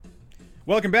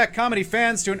Welcome back, comedy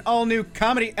fans, to an all-new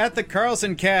Comedy at the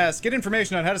Carlson Cast. Get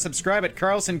information on how to subscribe at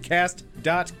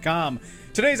carlsoncast.com.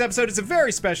 Today's episode is a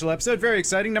very special episode, very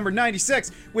exciting, number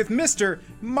 96, with Mr.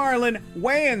 Marlon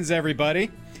Wayans,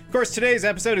 everybody. Of course, today's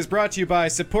episode is brought to you by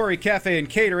Sapori Cafe and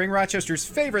Catering, Rochester's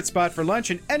favorite spot for lunch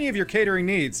and any of your catering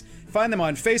needs. Find them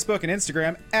on Facebook and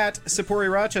Instagram at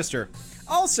Sapori Rochester.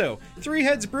 Also, Three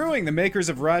Heads Brewing, the makers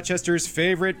of Rochester's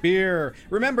favorite beer.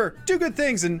 Remember, do good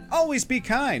things and always be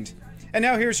kind. And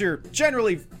now here's your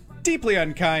generally deeply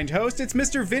unkind host. It's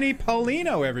Mr. Vinny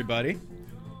Paulino, everybody.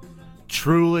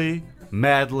 Truly,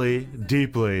 madly,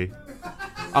 deeply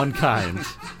unkind.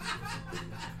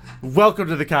 Welcome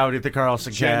to the Comedy at the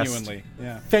Carlson Cast. Genuinely,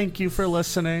 yeah. Thank you for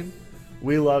listening.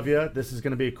 We love you. This is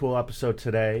going to be a cool episode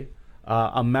today.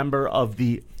 A member of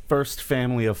the first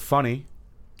family of funny.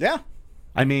 Yeah.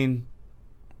 I mean,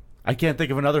 I can't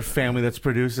think of another family that's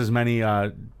produced as many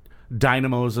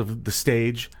dynamos of the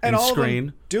stage and all screen.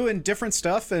 Of them doing different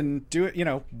stuff and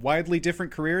widely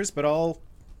different careers, but all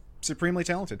supremely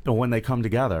talented. But when they come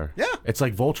together, yeah, it's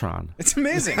like Voltron. It's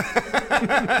amazing.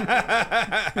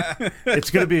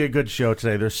 It's going to be a good show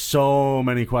today. There's so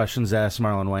many questions to ask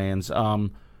Marlon Wayans.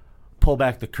 Pull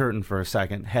back the curtain for a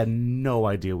second. Had no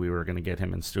idea we were going to get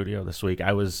him in studio this week.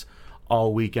 I was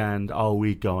all week going,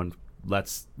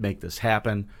 let's make this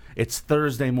happen. It's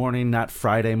Thursday morning, not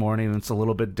Friday morning. It's a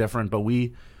little bit different, but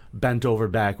we bent over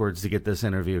backwards to get this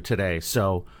interview today.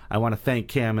 So I want to thank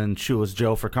Cam and Shoeless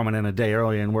Joe for coming in a day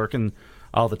early and working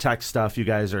all the tech stuff. You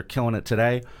guys are killing it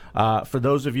today. For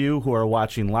those of you who are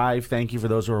watching live, thank you. For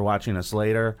those who are watching us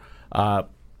later,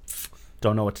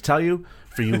 don't know what to tell you.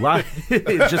 For you live,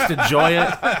 just enjoy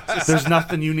it. There's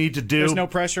nothing you need to do. There's no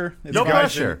pressure. It's no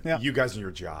pressure. You guys and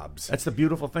your jobs. That's the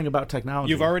beautiful thing about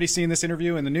technology. You've already seen this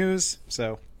interview in the news,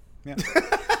 so yeah.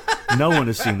 No one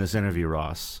has seen this interview,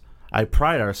 Ross. I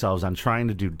pride ourselves on trying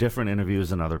to do different interviews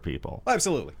than other people.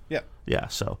 Absolutely, yeah. Yeah,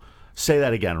 so say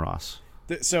that again, Ross.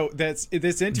 So that's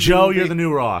this interview. Joe, you're the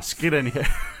new Ross. Get in here.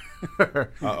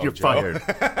 You're Joe. fired.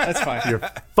 That's fine. You're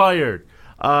fired.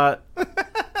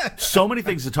 So many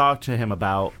things to talk to him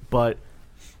about, but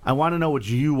I want to know what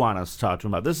you want us to talk to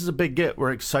him about. This is a big get.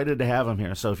 We're excited to have him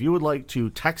here. So if you would like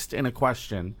to text in a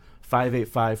question,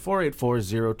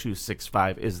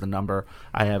 585-484-0265 is the number.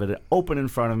 I have it open in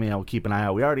front of me. I will keep an eye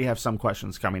out. We already have some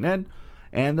questions coming in,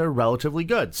 and they're relatively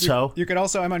good. So you could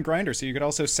also, I'm on Grindr, so you could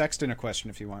also sext in a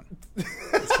question if you want.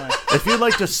 That's fine. If you'd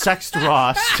like to sext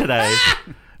Ross today,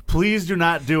 please do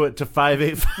not do it to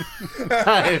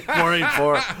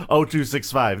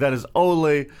 585-484-0265. That is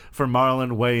only for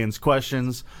Marlon Wayans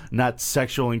questions, not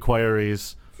sexual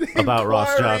inquiries about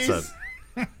Ross Johnson.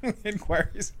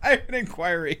 Inquiries. I have an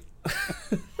inquiry.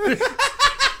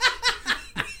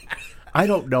 I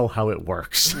don't know how it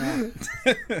works.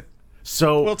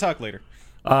 So we'll talk later.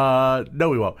 No,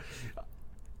 we won't.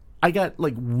 I got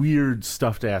like weird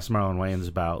stuff to ask Marlon Wayans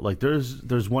about. Like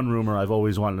there's one rumor I've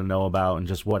always wanted to know about and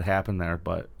just what happened there.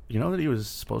 But you know that he was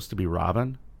supposed to be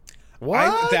Robin?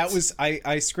 What?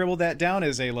 I scribbled that down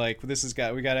as a we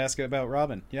got to ask about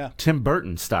Robin. Yeah. Tim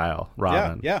Burton style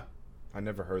Robin. Yeah. I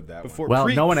never heard that Before, one.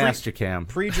 Well, no one asked you, Cam.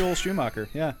 Pre-Joel Schumacher,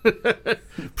 yeah.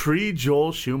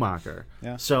 Pre-Joel Schumacher.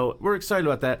 Yeah. So we're excited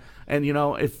about that. And,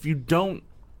 if you do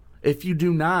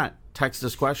not text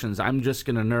us questions, I'm just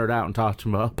going to nerd out and talk to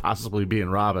him about possibly being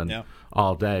Robin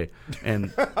all day.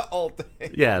 And all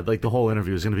day. Yeah, like the whole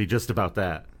interview is going to be just about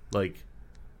that. Like,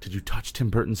 did you touch Tim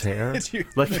Burton's hair?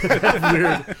 Like,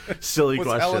 weird, silly Was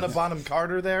questions. Helena Bonham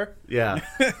Carter there? Yeah.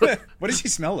 What does he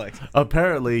smell like?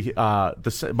 Apparently, Marlon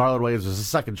Wayans was the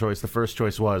second choice. The first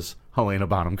choice was Helena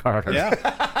Bonham Carter. Yeah.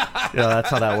 Yeah, that's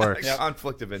how that works.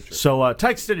 Conflict of interest. So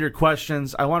text in your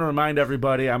questions. I want to remind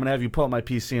everybody, I'm going to have you pull up my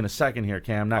PC in a second here,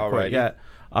 Cam. Not quite yet.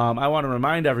 I want to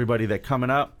remind everybody that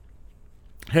coming up,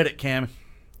 hit it, Cam,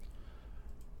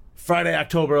 Friday,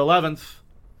 October 11th,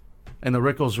 in the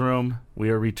Rickles Room, we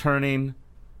are returning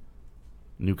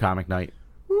New Comic Night.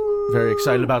 Woo. Very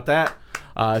excited about that.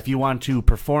 If you want to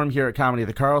perform here at Comedy at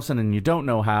the Carlson and you don't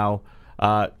know how,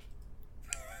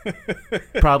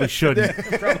 probably shouldn't.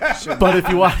 But if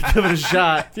you want to give it a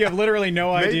shot, if you have literally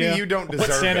no idea maybe you don't deserve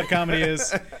what stand-up comedy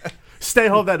is, stay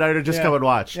home that night or just come and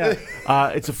watch. Yeah.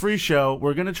 It's a free show.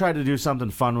 We're going to try to do something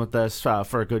fun with this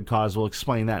for a good cause. We'll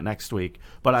explain that next week.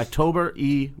 But October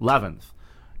 11th,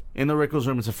 in the Rickles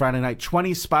Room, it's a Friday night.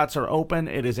 20 spots are open.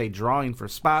 It is a drawing for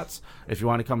spots. If you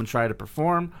want to come and try to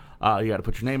perform, you got to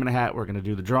put your name in a hat. We're going to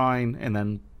do the drawing, and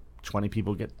then 20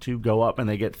 people get to go up, and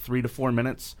they get 3 to 4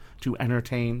 minutes to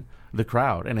entertain the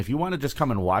crowd. And if you want to just come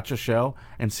and watch a show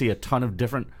and see a ton of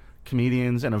different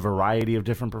comedians and a variety of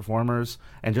different performers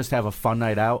and just have a fun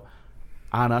night out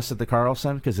on us at the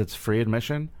Carlson, because it's free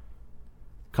admission,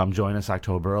 come join us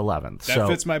October 11th. That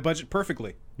fits my budget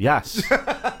perfectly. Yes.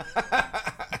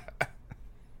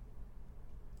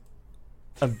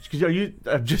 I'm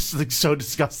just like so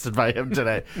disgusted by him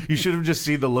today. You should have just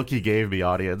seen the look he gave me,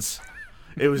 audience.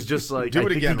 It was just like... Do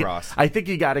it again, Ross. I think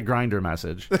he got a Grindr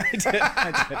message. I did.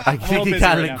 I think he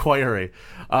got an inquiry.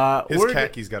 His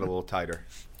khakis got a little tighter.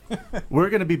 We're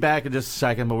going to be back in just a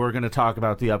second, but we're going to talk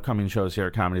about the upcoming shows here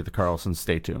at Comedy at the Carlson.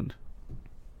 Stay tuned.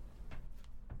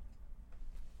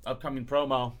 Upcoming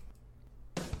promo.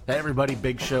 Hey everybody,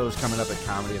 big shows coming up at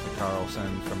Comedy at the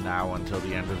Carlson from now until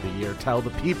the end of the year. Tell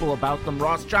the people about them,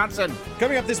 Ross Johnson.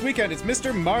 Coming up this weekend, it's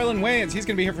Mr. Marlon Wayans. He's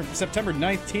going to be here from September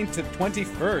 19th to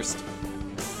 21st.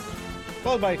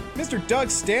 Followed by Mr. Doug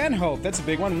Stanhope. That's a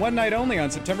big one. One night only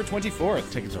on September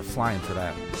 24th. Tickets are flying for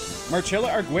that.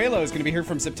 Marcella Arguello is going to be here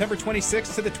from September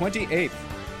 26th to the 28th.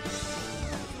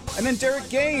 And then Derek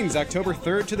Gaines, October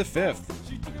 3rd to the 5th.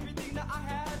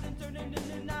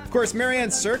 Of course,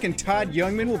 Marianne Sirk and Todd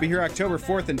Youngman will be here October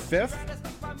 4th and 5th.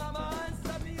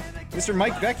 Mr.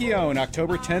 Mike Vecchione,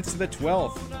 October 10th to the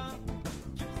 12th.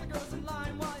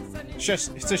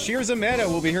 Sashir Zameda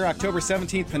will be here October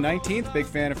 17th to 19th. Big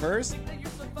fan of hers.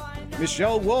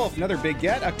 Michelle Wolf, another big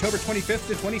get, October 25th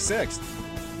to 26th.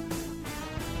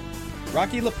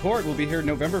 Rocky Laporte will be here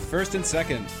November 1st and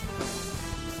 2nd.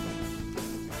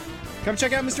 Come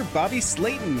check out Mr. Bobby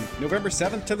Slayton, November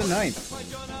 7th to the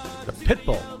 9th. The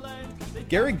Pitbull.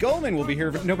 Gary Goldman will be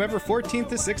here November 14th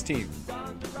to 16th.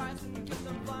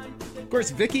 Of course,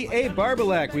 Vicky A.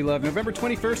 Barbalak, we love, November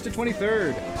 21st to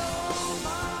 23rd.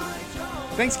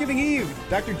 Thanksgiving Eve,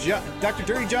 Dr.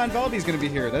 Dirty John Valby is going to be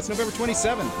here. That's November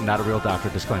 27th. Not a real doctor,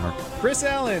 disclaimer. Chris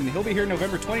Allen, he'll be here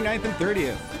November 29th and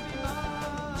 30th.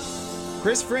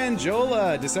 Chris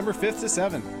Frangiola, December 5th to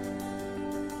 7th.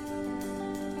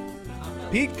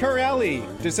 Pete Corelli,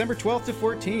 December 12th to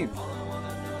 14th.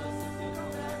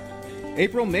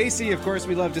 April Macy, of course,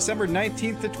 we love, December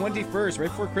 19th to 21st, right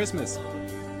before Christmas.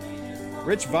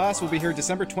 Rich Voss will be here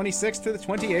December 26th to the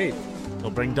 28th. They'll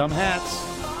bring dumb hats.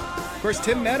 Of course,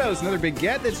 Tim Meadows, another big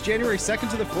get. That's January 2nd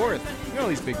to the 4th. You know all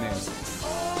these big names.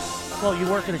 Well, you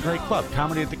work at a great club,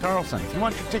 Comedy at the Carlson. If you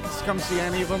want your tickets to come see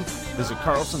any of them, visit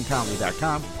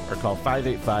carlsoncomedy.com or call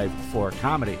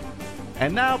 585-4-COMEDY.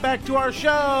 And now back to our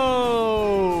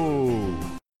show.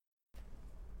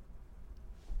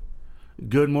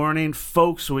 Good morning,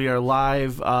 folks. We are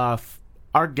live.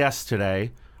 Our guest today,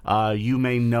 you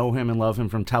may know him and love him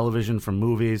from television, from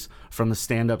movies, from the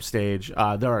stand-up stage.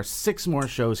 There are 6 more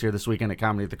shows here this weekend at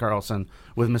Comedy at the Carlson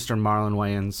with Mr. Marlon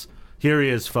Wayans. Here he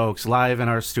is, folks, live in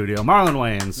our studio. Marlon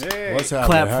Wayans. Hey. What's happening?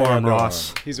 Clap How for y'all him, doing?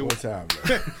 Ross. What's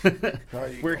happening?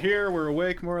 We're here. We're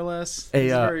awake, more or less. Hey,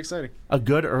 This is very exciting. A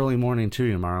good early morning to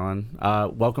you,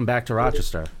 Marlon. Welcome back to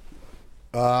Rochester.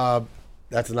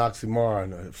 That's an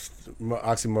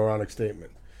oxymoronic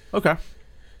statement. Okay.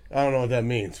 I don't know what that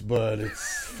means, but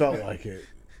it's felt like it.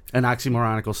 An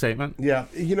oxymoronical statement? Yeah.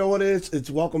 You know what it is?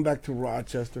 It's welcome back to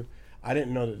Rochester. I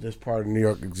didn't know that this part of New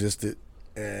York existed,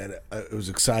 and it was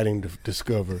exciting to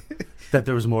discover. That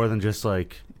there was more than just,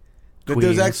 like, That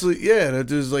Queens. there's actually, that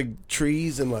there's, like,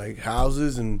 trees and, like,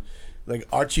 houses and, like,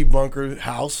 Archie Bunker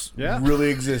house really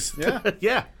exists. Yeah.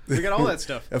 Yeah. We got all that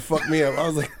stuff. That fucked me up. I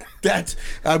was like,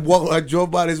 I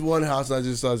drove by this one house and I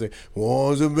just started saying,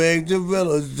 "Want to make the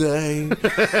Villa's Day, songs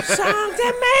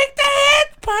that make the hit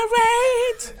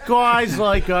parade. Guys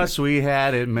like us, we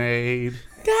had it made.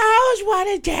 Those were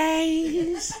the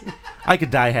days." I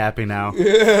could die happy now.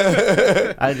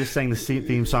 I just sang the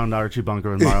theme song to Archie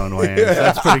Bunker with Marlon Wayans.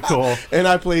 That's pretty cool. And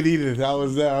I played Edith. How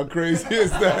was that? How crazy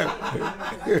is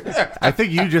that? I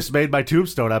think you just made my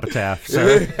Tombstone epitaph,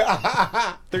 sir.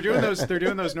 They're doing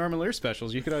those Norman Lear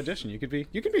specials. You could audition. You could be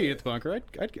Edith Bunker.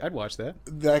 I'd watch that.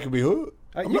 That could be who?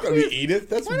 I'm you not could gonna be be- Edith.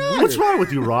 That's weird. What's wrong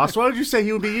with you, Ross? Why would you say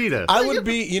he would be Edith? I would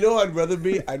be. You know, what I'd rather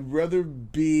be. I'd rather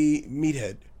be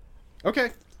Meathead.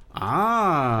 Okay,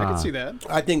 Ah. I can see that.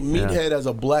 I think Meathead as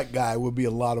a black guy would be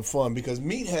a lot of fun because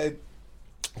Meathead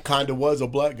kind of was a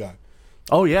black guy.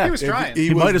 Oh, yeah. He was trying.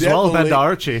 He might as well have been to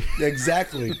Archie.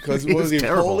 Exactly, because He was was he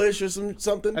terrible. Polish or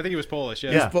something? I think he was Polish.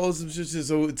 Yeah. Yeah.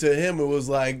 So to him, it was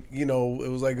like, it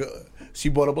was like she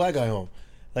brought a black guy home.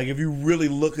 Like if you really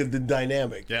look at the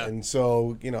dynamic, Yeah. And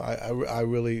so I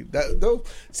really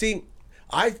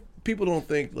people don't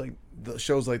think like the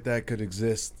shows like that could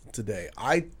exist today.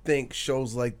 I think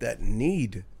shows like that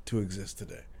need to exist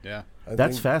today. Yeah.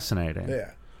 That's fascinating.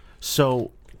 Yeah,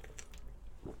 So,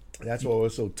 that's why we're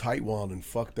so tightwad and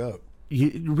fucked up.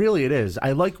 really it is.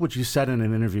 I like what you said in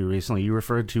an interview recently. You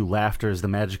referred to laughter as the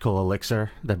magical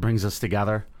elixir that brings us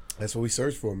together. That's what we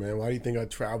search for, man. Why do you think I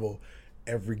travel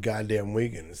every goddamn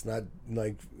weekend. It's not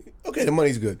like, okay, the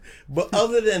money's good, but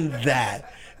other than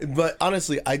that, but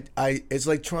honestly, I it's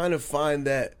like trying to find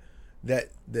that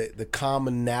the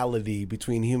commonality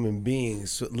between human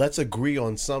beings. So let's agree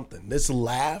on something. Let's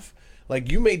laugh. Like,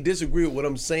 you may disagree with what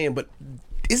I'm saying, but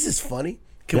is this funny?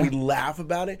 Can we laugh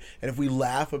about it? And if we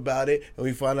laugh about it and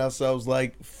we find ourselves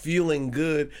like feeling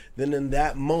good, then in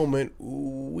that moment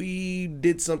we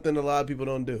did something a lot of people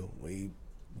don't do. We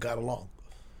got along.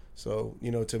 So,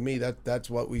 to me, that's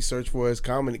what we search for as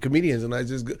comedians. And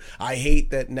I hate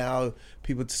that now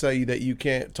people tell you that you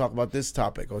can't talk about this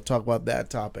topic or talk about that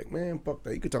topic. Man, fuck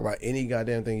that. You can talk about any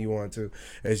goddamn thing you want to.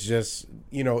 It's just,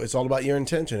 it's all about your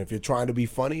intention. If you're trying to be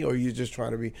funny or you're just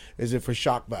trying to be, is it for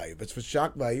shock value? If it's for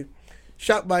shock value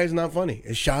is not funny.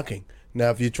 It's shocking. Now,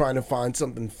 if you're trying to find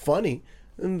something funny,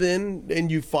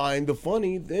 and you find the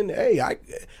funny, then, hey,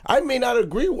 I may not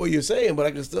agree with what you're saying, but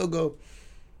I can still go,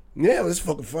 yeah, it's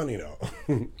fucking funny, though.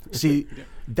 See,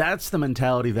 that's the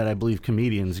mentality that I believe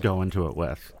comedians go into it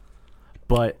with.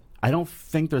 But I don't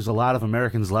think there's a lot of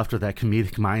Americans left with that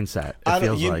comedic mindset, it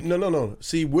feels like. No.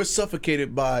 See, we're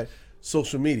suffocated by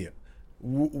social media.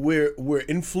 We're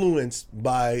influenced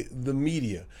by the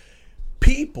media.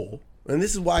 People, and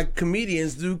this is why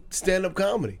comedians do stand-up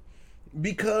comedy,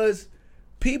 because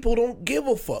people don't give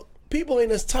a fuck. People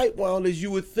ain't as tight-wound as you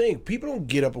would think. People don't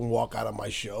get up and walk out of my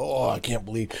show. Oh, I can't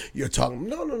believe you're talking.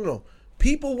 No.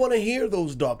 People want to hear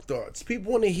those dark thoughts.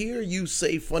 People want to hear you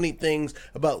say funny things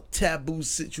about taboo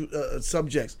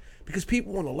subjects because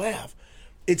people want to laugh.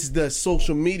 It's the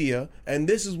social media, and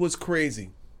this is what's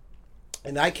crazy.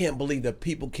 And I can't believe that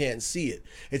people can't see it.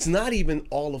 It's not even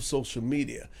all of social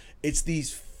media. It's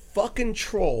these fucking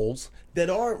trolls that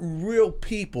aren't real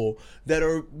people, that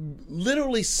are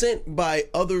literally sent by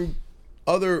other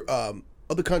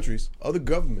countries, other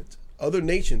governments, other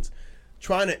nations,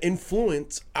 trying to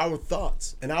influence our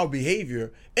thoughts and our behavior,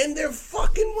 and they're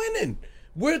fucking winning.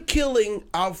 We're killing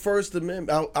our First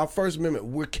Amendment. Our First Amendment.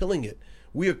 We're killing it.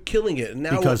 We are killing it. And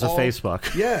now because of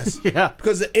Facebook. Yes. Yeah.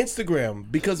 Because of Instagram.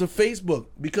 Because of Facebook.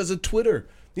 Because of Twitter.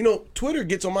 Twitter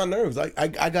gets on my nerves.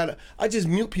 I just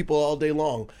mute people all day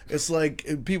long. It's like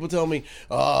people tell me,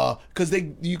 because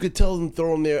you could tell them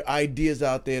throwing their ideas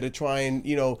out there to try and,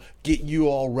 get you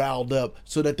all riled up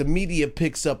so that the media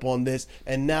picks up on this,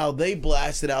 and now they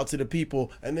blast it out to the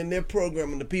people, and then they're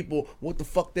programming the people what the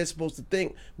fuck they're supposed to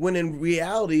think, when in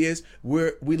reality is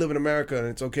we live in America, and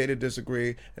it's okay to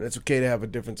disagree, and it's okay to have a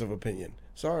difference of opinion.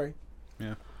 Sorry.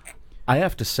 Yeah. I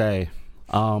have to say,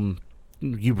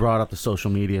 you brought up the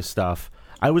social media stuff.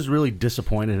 I was really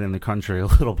disappointed in the country a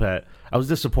little bit. I was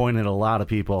disappointed in a lot of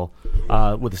people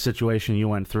with the situation you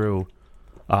went through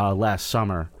last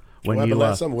summer. What happened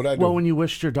last summer? What did I do? Well, when you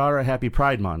wished your daughter a happy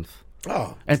Pride Month.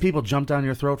 Oh. And people jumped down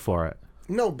your throat for it.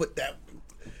 No, but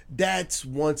that's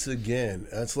once again,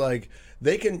 that's like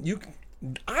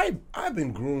I've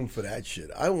been groomed for that shit.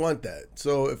 I want that.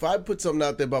 So if I put something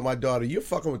out there about my daughter, you're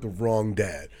fucking with the wrong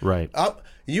dad. Right.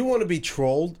 You want to be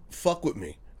trolled? Fuck with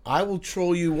me. I will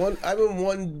troll you. One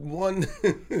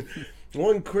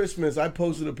Christmas, I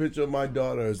posted a picture of my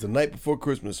daughter. It was the night before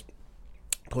Christmas.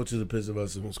 Posted a picture of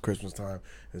us. It was Christmas time.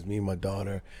 It was me and my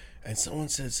daughter. And someone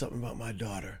said something about my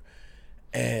daughter.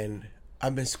 And I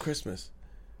missed Christmas.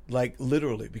 Like,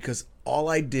 literally, because all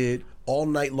I did all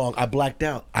night long, I blacked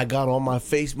out. I got on my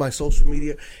social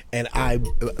media, and I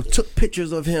took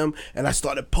pictures of him, and I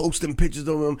started posting pictures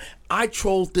of him. I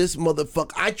trolled this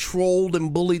motherfucker. I trolled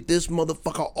and bullied this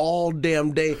motherfucker all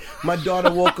damn day. My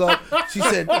daughter woke up. She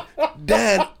said,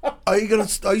 "Dad, are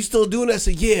you still doing that?" I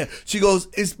said, "Yeah." She goes,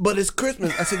 "But it's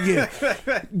Christmas." I said, "Yeah.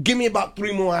 Give me about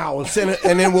 3 more hours, and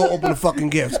then we'll open the fucking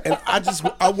gifts." And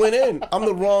I went in. I'm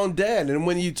the wrong dad. And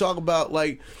when you talk about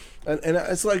like. And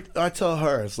it's like I tell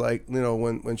her, it's like,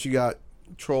 when she got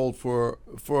trolled for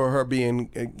her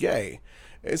being gay,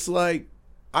 it's like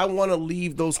I want to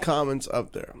leave those comments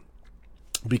up there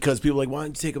because people are like, why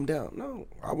don't you take them down? No,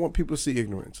 I want people to see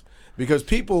ignorance because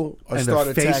people are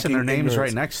starting attacking face and their names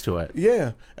ignorance. right next to it.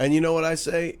 Yeah, and you know what I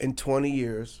say? In 20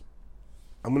 years,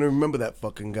 I'm gonna remember that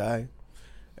fucking guy,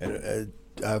 and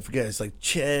I forget. It's like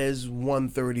Ches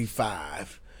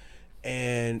 135,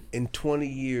 and in 20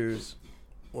 years.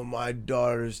 When my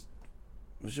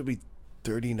she'll be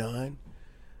 39,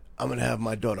 I'm going to have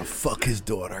my daughter fuck his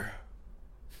daughter.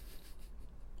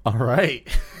 All right.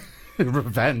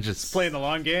 Revenge is Playing the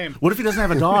long game. What if he doesn't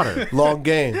have a daughter? Long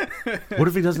game. What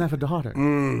if he doesn't have a daughter?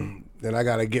 Then I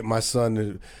got to get my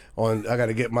son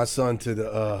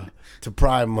to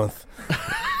Pride Month.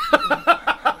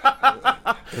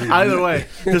 Either way,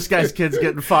 this guy's kid's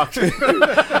getting fucked.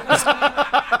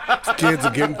 Kids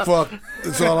are getting fucked.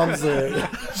 That's all I'm saying.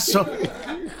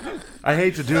 I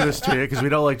hate to do this to you because we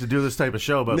don't like to do this type of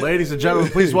show, but ladies and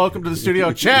gentlemen, please welcome to the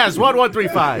studio,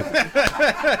 Chaz1135.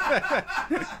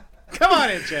 Come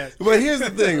on in, Chaz. But here's the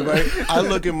thing, right? I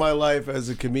look at my life as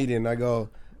a comedian. I go,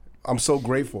 I'm so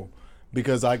grateful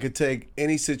because I could take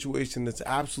any situation that's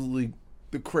absolutely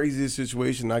the craziest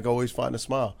situation. I can always find a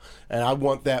smile, and I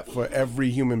want that for every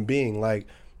human being. Like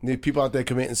the people out there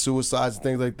committing suicides and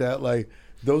things like that. Like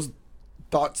those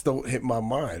thoughts don't hit my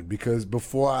mind because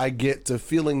before I get to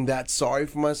feeling that sorry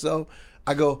for myself,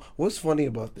 I go, what's funny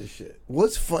about this shit?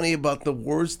 What's funny about the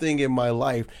worst thing in my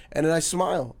life? And then I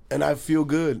smile and I feel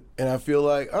good and I feel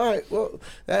like, all right, well,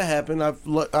 that happened.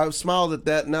 I've smiled at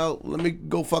that. Now let me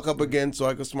go fuck up again so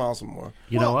I can smile some more.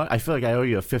 You know what? I feel like I owe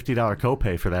you a $50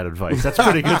 copay for that advice. That's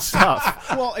pretty good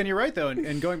stuff. Well, and you're right though.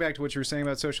 And going back to what you were saying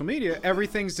about social media,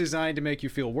 everything's designed to make you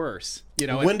feel worse. You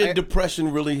know, when did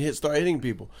depression really start hitting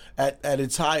people? At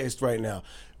its highest right now.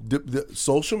 The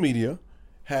social media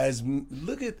has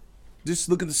Just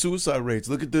look at the suicide rates.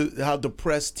 Look at how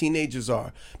depressed teenagers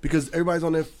are because everybody's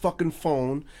on their fucking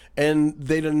phone and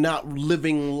they're not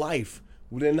living life.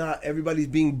 They're not. Everybody's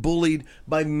being bullied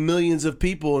by millions of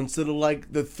people instead of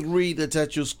like the 3 that's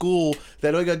at your school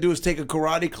that all you gotta do is take a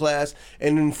karate class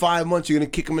and in 5 months you're gonna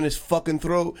kick him in his fucking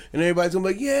throat and everybody's gonna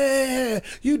be like, yeah,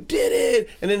 you did it,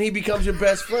 and then he becomes your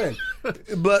best friend.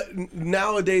 But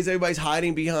nowadays everybody's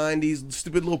hiding behind these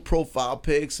stupid little profile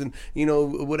pics and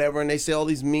whatever, and they say all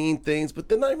these mean things, but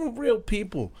they're not even real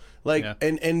people. Like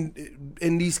and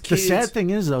these kids. The sad thing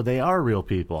is though, they are real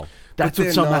people. That's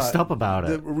what's so messed up about it.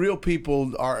 The real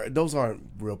people aren't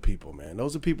real people, man.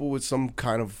 Those are people with some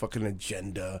kind of fucking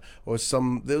agenda or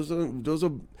some. Those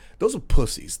are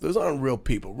pussies. Those aren't real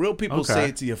people. Real people say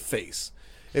it to your face.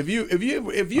 If you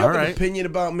have an opinion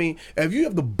about me, if you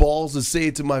have the balls to say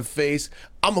it to my face,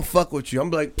 I'm gonna fuck with you.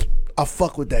 I'm like, I'll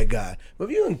fuck with that guy. But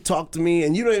if you don't talk to me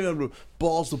and you don't even have the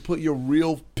balls to put your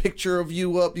real picture of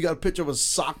you up, you got a picture of a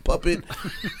sock puppet.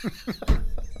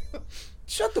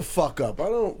 Shut the fuck up. I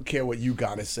don't care what you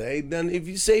gotta say. Then if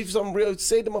you say something real,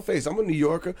 say it to my face. I'm a New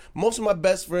Yorker. Most of my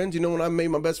best friends, when I made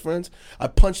my best friends, I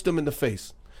punched them in the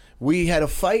face. We had a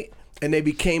fight and they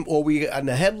became, or we got in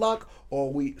a headlock,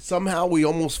 or we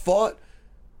almost fought.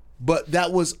 But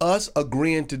that was us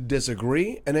agreeing to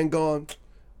disagree and then going,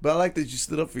 but I like that you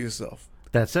stood up for yourself.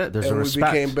 That's it. There's a respect.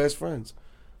 And we became best friends.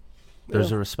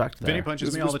 There's a respect there. Vinny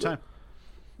punches me all the time.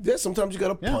 Yeah, sometimes you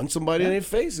gotta punch somebody in their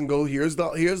face and go, here's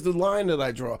the line that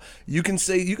I draw. You can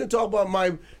talk about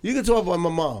my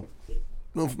mom,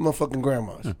 my fucking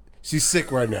grandma. She's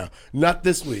sick right now. Not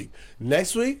this week.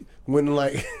 Next week when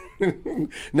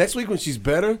next week when she's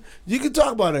better, you can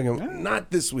talk about it.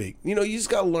 Not this week. You just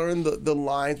gotta learn the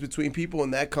lines between people,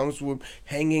 and that comes with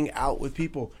hanging out with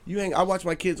people. I watch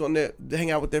my kids they hang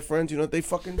out with their friends. They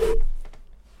fucking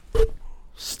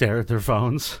stare at their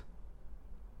phones.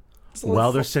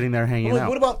 While they're sitting there hanging out.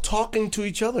 What about talking to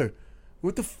each other?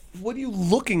 What are you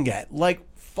looking at? Like,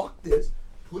 fuck this.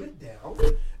 Put it down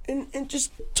and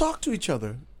just talk to each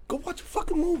other. Go watch a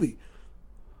fucking movie.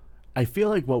 I feel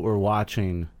like what we're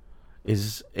watching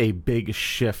is a big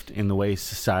shift in the way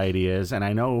society is. And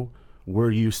I know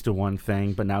we're used to one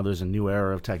thing, but now there's a new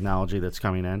era of technology that's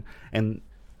coming in. And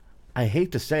I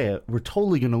hate to say it, we're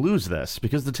totally going to lose this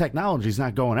because the technology's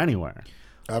not going anywhere.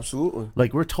 Absolutely.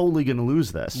 Like, we're totally going to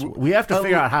lose this. We have to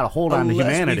figure out how to hold on to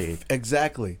humanity.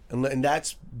 Exactly. And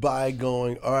that's by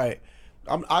going, all right,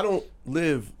 I don't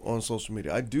live on social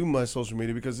media. I do my social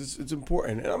media because it's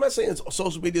important. And I'm not saying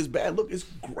social media is bad. Look, it's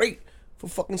great for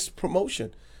fucking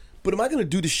promotion. But am I going to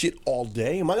do this shit all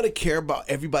day? Am I going to care about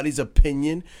everybody's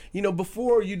opinion?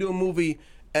 Before you do a movie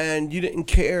and you didn't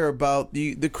care about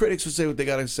the critics would say what they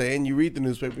got to say, and you read the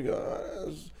newspaper and you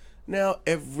go, now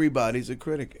everybody's a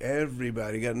critic.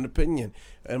 Everybody got an opinion.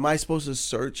 Am I supposed to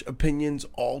search opinions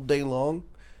all day long?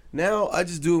 Now I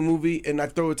just do a movie and I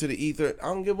throw it to the ether. I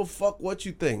don't give a fuck what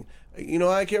you think. What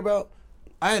I care about?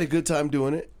 I had a good time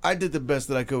doing it. I did the best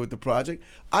that I could with the project.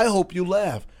 I hope you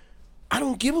laugh. I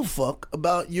don't give a fuck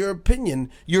about your opinion,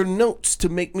 your notes to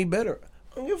make me better.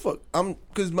 I don't give a fuck.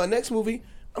 Because my next movie,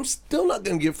 I'm still not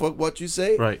going to give a fuck what you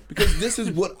say. Right. Because this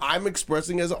is what I'm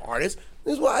expressing as an artist.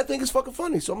 This is what I think is fucking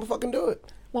funny, so I'm going to fucking do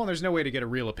it. Well, there's no way to get a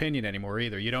real opinion anymore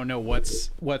either. You don't know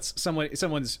what's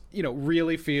someone's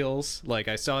really feels like.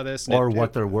 I saw this, or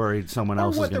what they're worried someone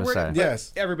else is going to say.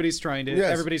 Yes, everybody's trying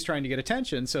to get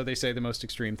attention, so they say the most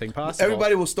extreme thing possible.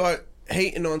 Everybody will start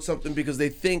hating on something because they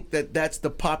think that that's the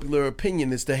popular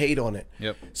opinion is to hate on it.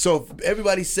 Yep. So if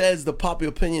everybody says the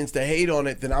popular opinion is to hate on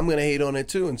it, then I'm going to hate on it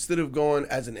too. Instead of going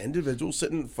as an individual,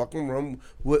 sitting in a fucking room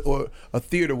or a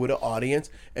theater with an audience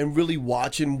and really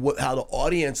watching how the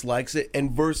audience likes it,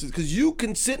 and versus, because you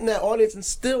can sit in that audience and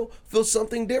still feel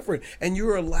something different, and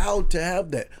you're allowed to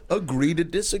have that. Agree to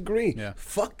disagree. Yeah.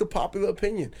 Fuck the popular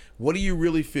opinion. What do you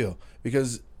really feel?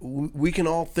 Because we can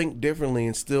all think differently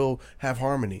and still have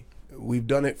harmony. We've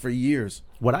done it for years.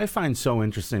 What I find so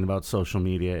interesting about social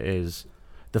media is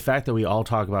the fact that we all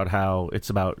talk about how it's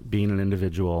about being an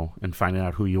individual and finding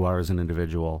out who you are as an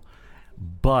individual,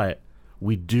 but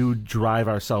we do drive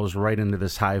ourselves right into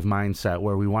this hive mindset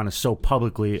where we want to so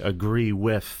publicly agree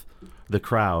with the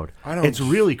crowd. It's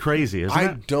really crazy, isn't it?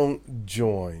 I don't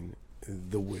join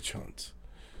the witch hunts.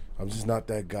 I'm just not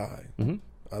that guy. Mm-hmm.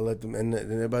 I let them, and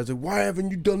everybody's like, why haven't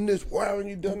you done this? Why haven't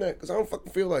you done that? Because I don't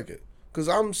fucking feel like it. Because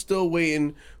I'm still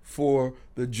waiting for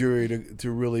the jury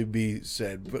to really be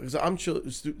said. Because I'm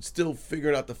still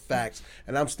figuring out the facts,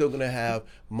 and I'm still going to have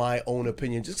my own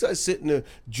opinion. Just because I sit in a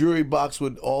jury box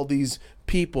with all these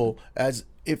people, as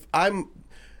if I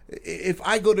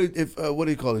go to, what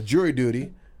do you call it, jury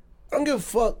duty, I don't give a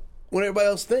fuck what everybody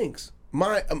else thinks.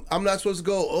 I'm not supposed to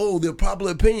go, oh, the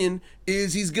popular opinion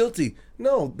is he's guilty.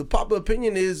 No, the popular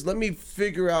opinion is, let me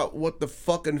figure out what the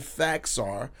fucking facts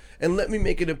are, and let me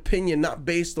make an opinion not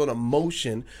based on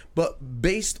emotion, but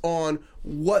based on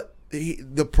what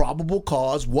the probable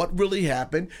cause, what really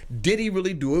happened, did he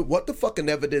really do it, what the fucking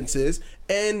evidence is,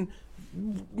 and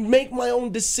make my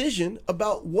own decision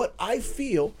about what I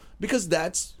feel, because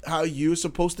that's how you're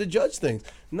supposed to judge things.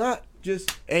 Not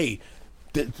just, hey,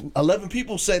 11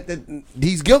 people said that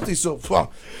he's guilty, so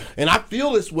and I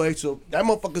feel this way, so that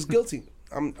motherfucker's guilty.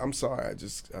 I'm sorry, I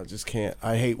just can't.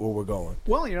 I hate where we're going.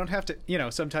 Well, you don't have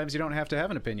to. Sometimes you don't have to have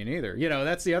an opinion either.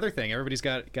 That's the other thing. Everybody's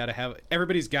got to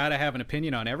have an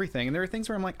opinion on everything, and there are things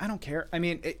where I'm like, I don't care. I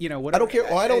mean, whatever. I don't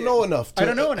care. I don't know enough. I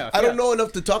don't know enough. I don't know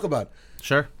enough to talk about it.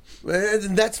 Sure.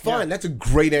 And that's fine. Yeah. That's a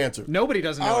great answer. Nobody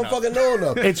doesn't know enough. I don't fucking know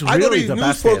enough. It's I go to really these the news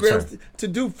best programs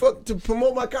answer. to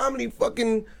promote my comedy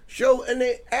fucking show, and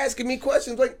they asking me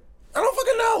questions like, I don't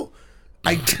fucking know.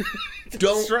 I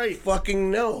don't fucking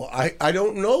know. I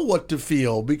don't know what to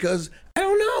feel because I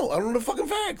don't know. I don't know the fucking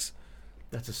facts.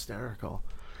 That's hysterical.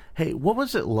 Hey, what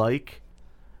was it like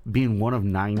being one of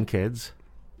 9 kids?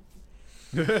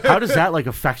 How does that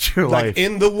affect your life? Like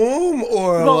in the womb,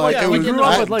 or I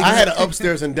had an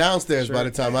upstairs and downstairs by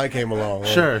the time I came along.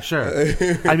 Sure.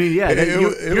 I mean, yeah,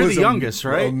 you're the youngest,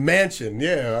 right? A mansion,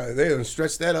 yeah. They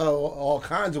stretched that out all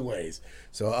kinds of ways.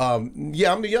 So,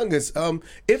 yeah, I'm the youngest.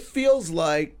 It feels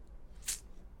like,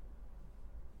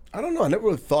 I don't know. I never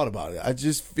really thought about it. I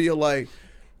just feel like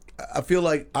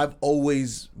I've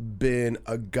always been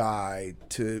a guy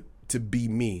to be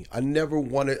me. I never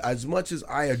wanted, as much as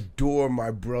I adore my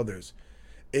brothers,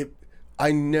 I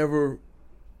didn't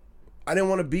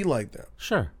want to be like them.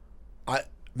 Sure.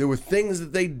 There were things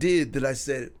that they did that I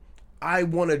said, I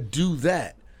want to do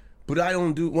that, but I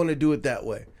don't want to do it that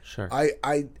way. Sure.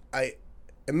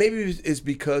 And maybe it's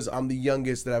because I'm the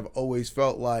youngest that I've always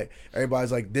felt like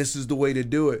everybody's like, this is the way to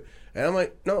do it. And I'm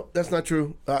like, no, that's not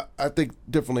true. I think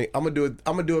differently. I'm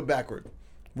gonna do it backward.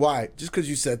 Why? Just because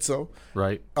you said so.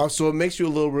 Right. So it makes you a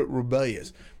little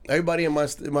rebellious. Everybody in my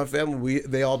family,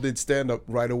 they all did stand up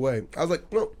right away. I was like,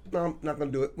 no, I'm not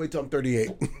gonna do it. Wait till I'm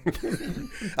 38.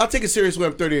 I'll take it serious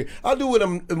when I'm 38. I'll do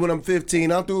it when I'm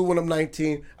 15. I'll do it when I'm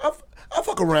 19. I'll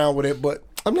fuck around with it, but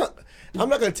I'm not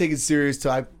gonna take it serious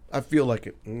till I feel like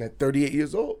it. And at 38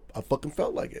 years old, I fucking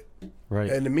felt like it. Right.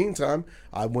 In the meantime,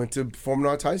 I went to Performing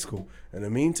Arts High School. In the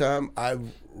meantime, I've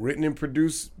written and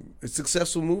produced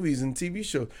successful movies and TV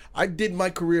shows. I did my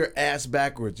career ass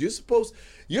backwards. You're supposed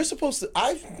to.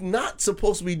 I'm not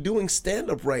supposed to be doing stand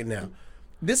up right now.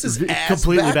 This is ass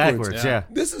completely backwards. Yeah.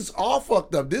 This is all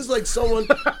fucked up. This is like someone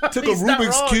took a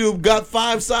Rubik's Cube, got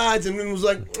 5 sides, and then was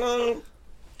like, I'm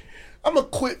gonna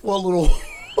quit for a little.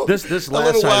 This a last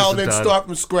little while, and then start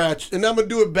from scratch, and I'm gonna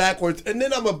do it backwards, and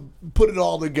then I'm gonna put it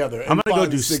all together. I'm gonna go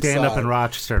do stand up in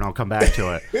Rochester, and I'll come back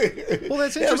to it. Well,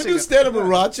 that's interesting. Yeah, we do stand up in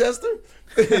Rochester.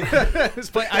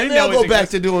 I didn't go back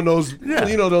to doing those,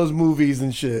 those movies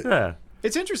and shit. Yeah,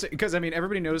 it's interesting because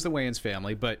everybody knows the Wayans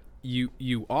family, but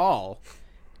you've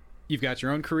got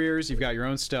your own careers, you've got your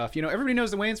own stuff. Everybody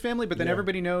knows the Wayans family, but then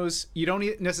everybody knows you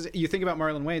don't necessarily. You think about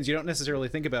Marlon Wayans, you don't necessarily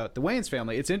think about the Wayans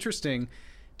family. It's interesting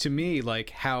to me,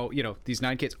 like how these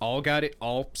 9 kids all got it,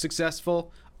 all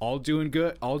successful, all doing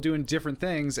good, all doing different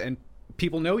things, and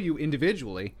people know you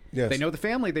individually. Yes. They know the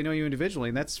family, they know you individually,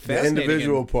 and that's fascinating. The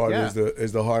individual part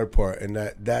is the hard part, and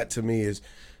that to me is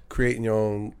creating your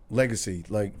own legacy.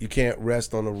 Like, you can't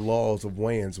rest on the laurels of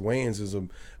Wayans. Wayans is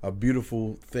a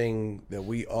beautiful thing that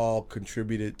we all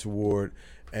contributed toward,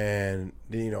 and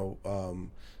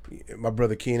my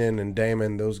brother Keenan and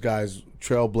Damon, those guys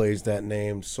trailblazed that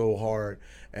name so hard,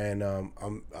 and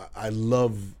I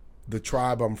love the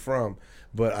tribe I'm from,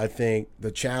 but I think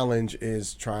the challenge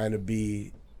is trying to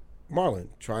be Marlon,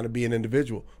 trying to be an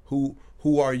individual.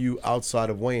 Who are you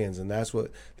outside of Wayans? And that's what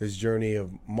this journey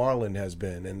of Marlon has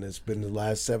been, and it's been the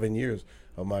last 7 years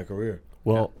of my career.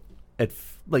 Well,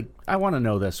 I want to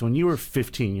know this. When you were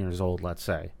 15 years old, let's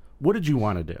say, what did you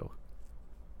want to do?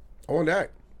 I wanted to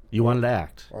act. You wanted to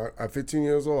act? At 15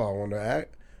 years old, I wanted to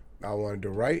act. I wanted to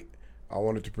write. I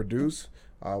wanted to produce.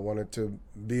 I wanted to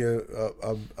be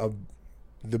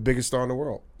the biggest star in the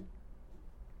world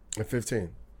at 15.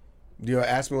 You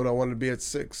asked me what I wanted to be at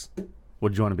 6. What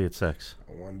did you want to be at 6?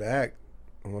 I wanted to act.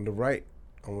 I wanted to write.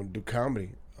 I wanted to do comedy.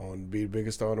 I wanted to be the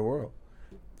biggest star in the world.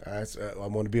 I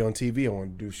wanted to be on TV. I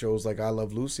wanted to do shows like I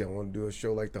Love Lucy. I wanted to do a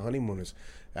show like The Honeymooners.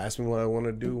 Asked me what I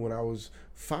wanted to do when I was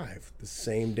 5. The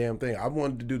same damn thing. I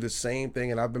wanted to do the same thing,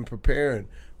 and I've been preparing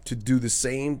to do the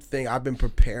same thing. I've been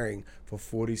preparing for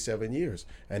 47 years.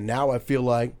 And now I feel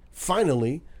like,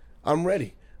 finally, I'm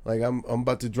ready. Like, I'm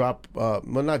about to drop, well,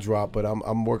 not drop, but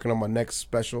I'm working on my next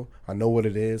special. I know what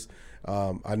it is.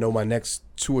 I know my next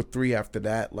 2 or 3 after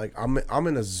that. Like, I'm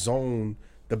in a zone,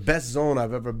 the best zone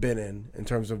I've ever been in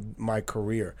terms of my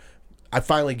career. I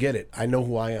finally get it. I know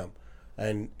who I am.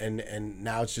 And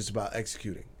now it's just about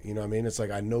executing. You know what I mean? It's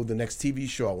like, I know the next TV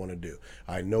show I want to do.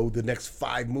 I know the next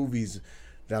 5 movies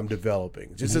that I'm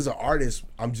developing. Just as an artist,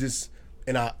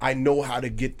 and I know how to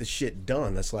get the shit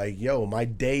done. It's like, my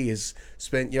day is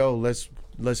spent,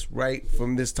 let's write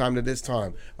from this time to this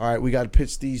time. All right, we got to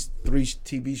pitch these 3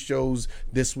 TV shows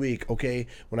this week, okay?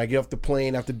 When I get off the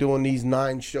plane after doing these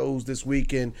 9 shows this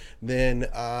weekend, then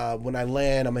when I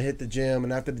land, I'm going to hit the gym,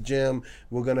 and after the gym,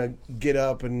 we're going to get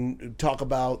up and talk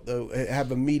about,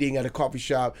 have a meeting at a coffee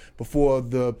shop before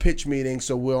the pitch meeting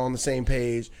so we're on the same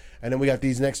page. And then we got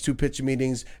these next 2 pitch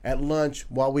meetings at lunch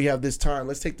while we have this time.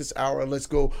 Let's take this hour. Let's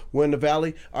go. We're in the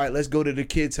Valley. All right, let's go to the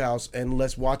kids' house and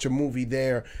let's watch a movie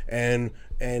there and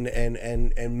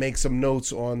make some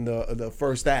notes on the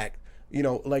first act.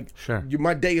 Sure.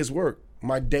 My day is work.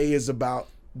 My day is about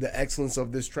the excellence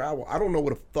of this travel. I don't know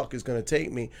where the fuck is going to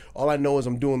take me. All I know is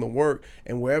I'm doing the work,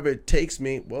 and wherever it takes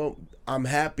me, well, I'm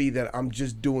happy that I'm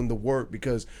just doing the work,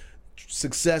 because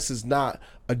success is not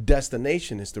a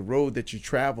destination. It's the road that you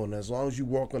travel, and as long as you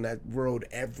walk on that road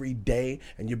every day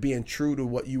and you're being true to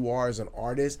what you are as an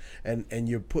artist, and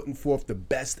you're putting forth the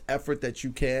best effort that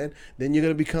you can, then you're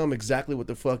going to become exactly what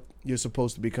the fuck you're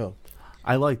supposed to become.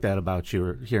 I like that about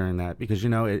you, hearing that, because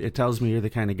it tells me you're the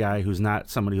kind of guy who's not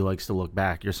somebody who likes to look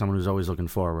back. You're someone who's always looking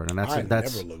forward, and that's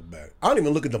never look back. I don't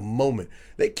even look at the moment.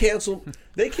 They canceled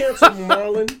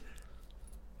Marlon.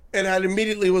 And I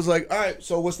immediately was like, all right,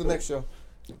 so what's the next show?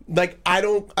 Like, I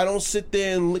don't sit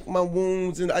there and lick my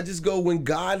wounds, and I just go, when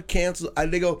God canceled,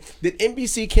 they go, did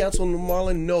NBC cancel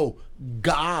Marlon? No,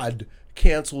 God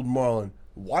canceled Marlon.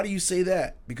 Why do you say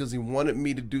that? Because he wanted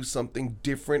me to do something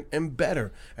different and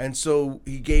better. And so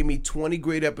he gave me 20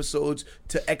 great episodes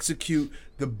to execute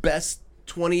the best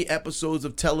 20 episodes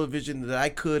of television that I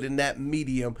could in that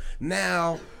medium.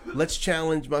 Now, let's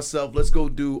challenge myself. Let's go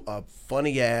do a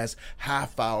funny-ass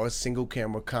half-hour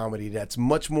single-camera comedy that's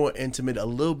much more intimate, a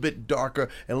little bit darker,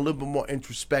 and a little bit more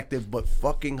introspective, but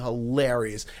fucking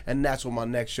hilarious. And that's what my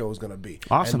next show is going to be.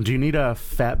 Awesome. And do you need a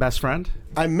fat best friend?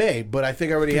 I may, but I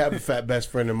think I already have a fat best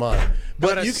friend in mind.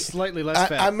 But a slightly less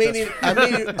fat. I may need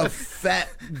a fat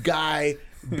guy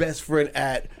best friend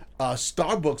at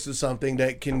Starbucks or something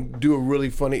that can do a really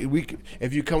funny.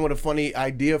 If you come with a funny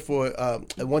idea for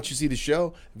once you see the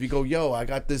show, if you go, I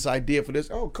got this idea for this.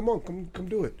 Oh, come on, come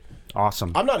do it.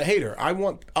 Awesome. I'm not a hater. I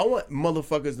want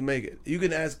motherfuckers to make it. You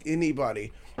can ask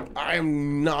anybody. I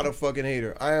am not a fucking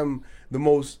hater. I am the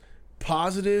most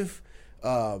positive,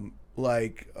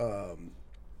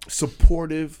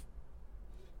 supportive.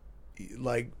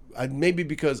 Maybe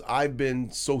because I've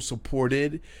been so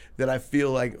supported that I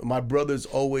feel like my brothers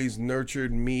always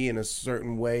nurtured me in a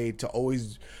certain way to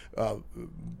always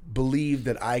believe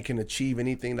that I can achieve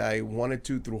anything that I wanted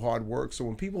to through hard work. So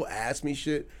when people ask me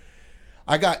shit,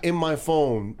 I got in my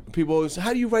phone, people always say,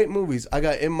 how do you write movies? I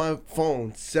got in my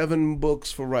phone 7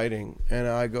 books for writing, and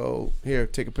I go, here,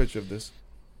 take a picture of this.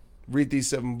 Read these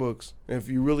 7 books. And if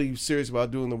you're really serious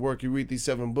about doing the work, you read these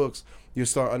 7 books, you'll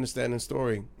start understanding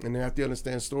story. And then after you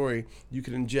understand story, you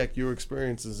can inject your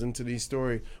experiences into these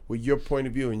story with your point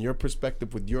of view and your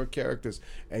perspective with your characters.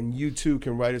 And you too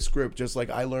can write a script just like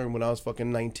I learned when I was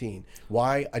fucking 19.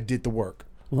 Why? I did the work.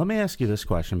 Well, let me ask you this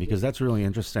question because that's really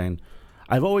interesting.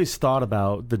 I've always thought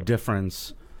about the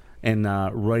difference in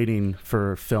writing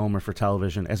for film or for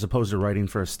television as opposed to writing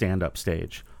for a stand-up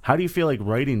stage. How do you feel like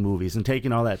writing movies and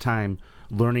taking all that time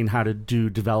learning how to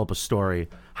develop a story?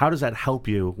 How does that help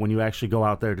you when you actually go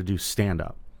out there to do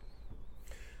stand-up?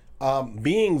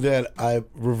 Being that I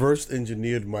reverse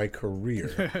engineered my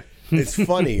career, it's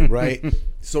funny, right?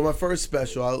 So my first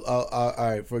special, all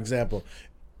right, for example,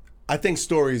 I think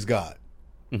story is God.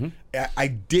 Mm-hmm. I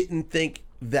didn't think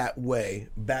that way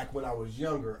back when I was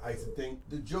younger. I used to think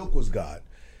the joke was God.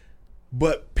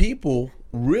 But people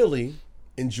really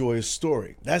enjoy a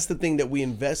story. That's the thing that we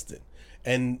invest in.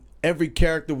 And every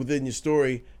character within your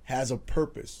story has a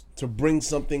purpose to bring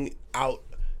something out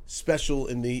special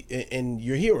in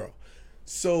your hero.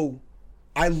 So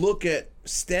I look at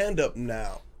stand-up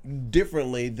now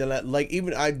differently than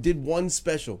I did one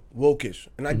special, Wokish.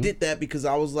 And I did that because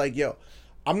I was like, yo,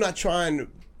 I'm not trying to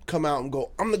come out and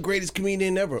go, I'm the greatest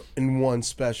comedian ever in one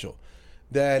special.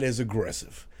 That is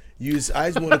aggressive. I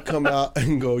just want to come out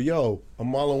and go, yo, I'm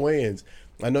Marlon Wayans.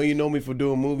 I know you know me for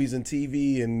doing movies and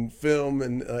TV and film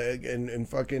and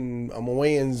fucking I'm a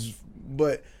Wayans,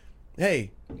 but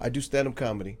hey, I do stand-up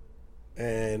comedy,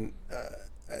 and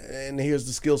here's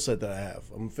the skill set that I have.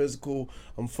 I'm physical.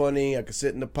 I'm funny. I can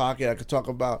sit in the pocket. I could talk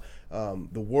about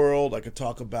the world. I could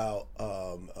talk about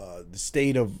the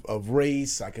state of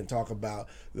race. I can talk about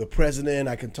the president.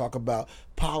 I can talk about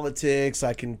politics.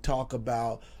 I can talk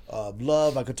about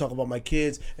love. I could talk about my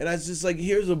kids. And I was just like,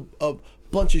 here's a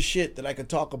bunch of shit that I could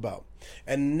talk about.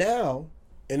 And now,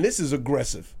 and this is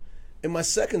aggressive, in my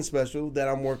second special that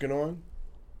I'm working on,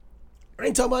 I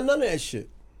ain't talking about none of that shit.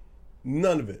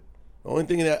 None of it. The only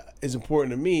thing that is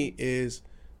important to me is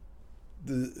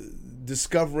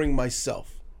discovering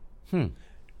myself.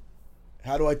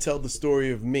 How do I tell the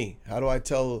story of me? How do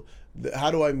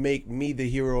I make me the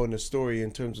hero in the story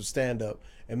in terms of stand-up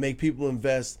and make people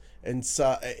invest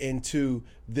into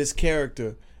this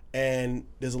character? And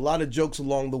there's a lot of jokes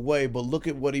along the way, but look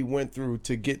at what he went through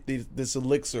to get this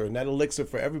elixir. And that elixir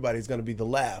for everybody is going to be the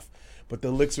laugh. But the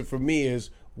elixir for me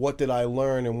is, what did I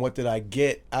learn and what did I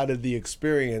get out of the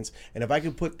experience? And if I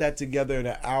can put that together in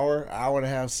an hour and a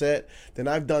half set, then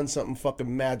I've done something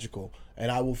fucking magical.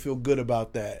 And I will feel good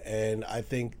about that. And I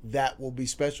think that will be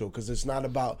special because it's not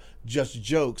about just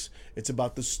jokes. It's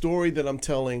about the story that I'm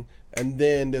telling. And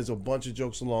then there's a bunch of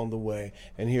jokes along the way.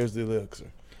 And here's the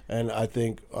elixir. And I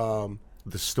think the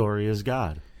story is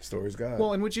God. Story is God.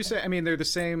 Well, and would you say, they're the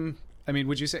same...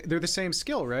 would you say they're the same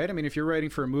skill, right? If you're writing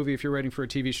for a movie, if you're writing for a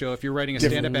TV show, if you're writing a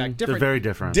stand-up act, different. They're very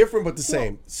different. Different, but the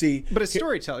same. See, but it's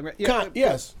storytelling, right? Yeah,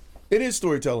 yes, it is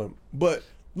storytelling. But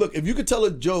look, if you could tell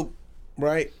a joke,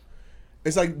 right?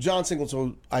 It's like John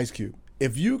Singleton, Ice Cube.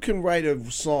 If you can write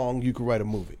a song, you can write a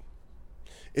movie.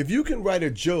 If you can write a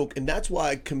joke, and that's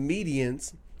why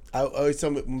comedians, I always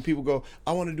tell me when people go,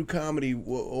 I want to do comedy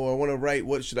or I want to write,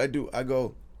 what should I do? I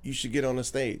go, you should get on a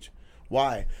stage.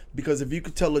 Why? Because if you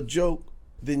could tell a joke,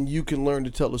 then you can learn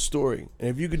to tell a story. And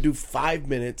if you could do 5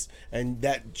 minutes, and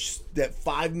that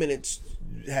 5 minutes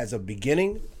has a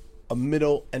beginning, a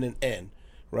middle, and an end,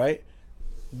 right?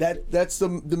 That's the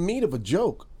meat of a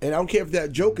joke. And I don't care if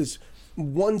that joke is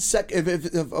 1 second, if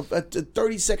a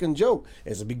 30-second joke,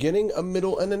 it's a beginning, a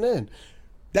middle, and an end.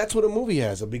 That's what a movie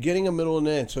has, a beginning, a middle, and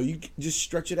an end. So you just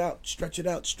stretch it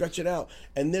out.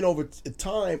 And then over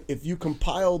time, if you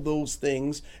compile those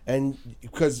things, and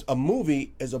because a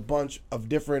movie is a bunch of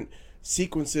different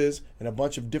sequences and a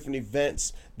bunch of different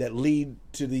events that lead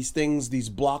to these things, these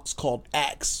blocks called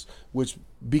acts, which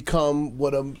become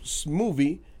what a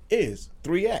movie is,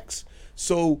 3 acts.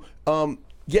 So,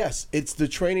 yes, it's the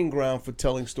training ground for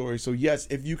telling stories. So yes,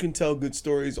 if you can tell good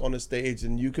stories on a stage,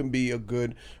 then you can be a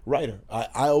good writer.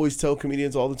 I always tell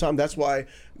comedians all the time. That's why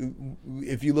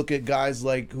if you look at guys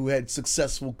like who had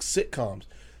successful sitcoms,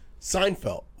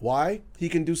 Seinfeld. Why? He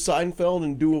can do Seinfeld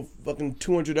and do a fucking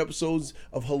 200 episodes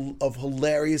of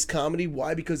hilarious comedy.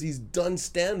 Why? Because he's done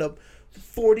stand-up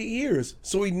 40 years.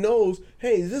 So he knows,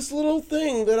 hey, this little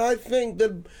thing that I think,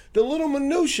 that the little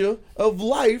minutia of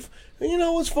life, you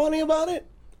know what's funny about it?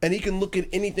 And he can look at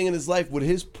anything in his life with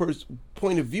his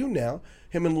point of view now.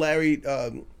 Him and Larry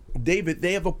David,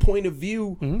 they have a point of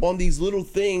view on these little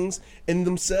things in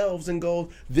themselves and go,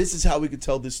 this is how we could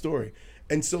tell this story.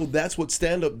 And so that's what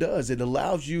stand-up does. It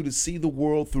allows you to see the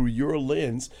world through your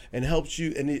lens and helps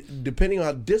you, and depending on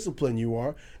how disciplined you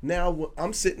are, now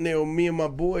I'm sitting there with me and my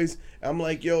boys, I'm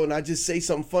like, yo, and I just say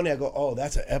something funny, I go, oh,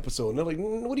 that's an episode. And they're like,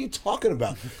 what are you talking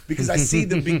about? Because I see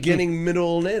the beginning,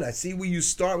 middle, and end. I see where you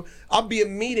start. I'll be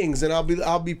in meetings and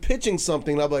I'll be pitching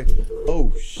something, and I'll be like,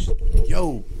 oh,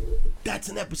 yo, that's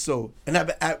an episode. And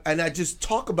I just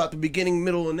talk about the beginning,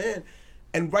 middle, and end.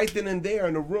 And right then and there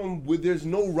in a room where there's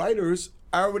no writers,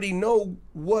 I already know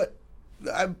what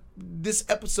this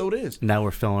episode is. Now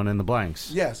we're filling in the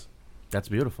blanks. Yes. That's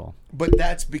beautiful. But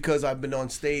that's because I've been on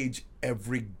stage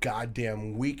every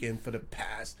goddamn weekend for the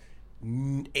past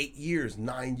 8 years,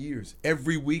 9 years.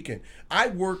 Every weekend. I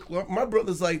work, my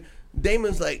brother's like,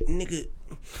 Damon's like, nigga,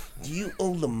 do you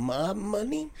owe the mob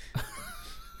money?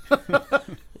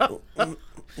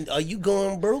 Are you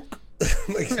going broke?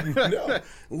 Like, no.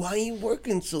 Why are you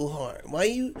working so hard?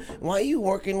 Why are you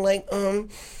working like a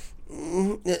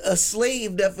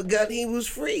slave that forgot he was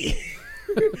free?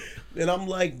 And I'm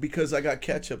like, because I got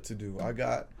catch up to do. I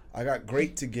got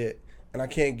great to get, and I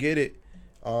can't get it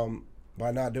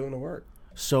by not doing the work.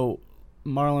 So,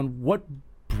 Marlon, what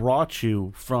brought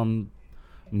you from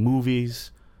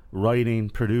movies, writing,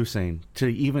 producing to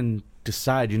even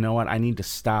decide, you know what, I need to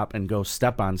stop and go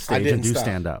step on stage and do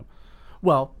stand up?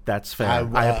 Well, that's fair.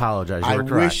 I apologize. You were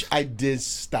correct. I wish I did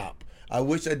stop. I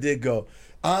wish I did go.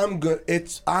 I'm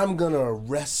gonna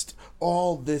arrest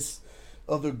all this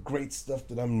other great stuff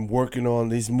that I'm working on,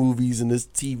 these movies and this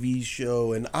TV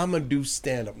show, and I'm gonna do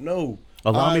stand up. No,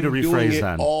 allow me to rephrase doing it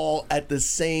then. All at the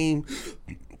same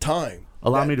time.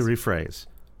 Allow me to rephrase.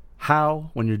 How,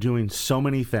 when you're doing so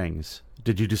many things,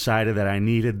 did you decide that I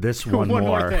needed this one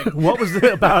more? What was it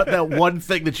about that one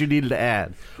thing that you needed to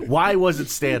add? Why was it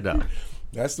stand up?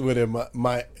 That's where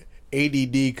my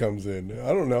ADD comes in. I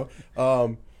don't know.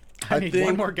 I need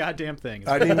one more goddamn thing.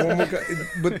 I need one more,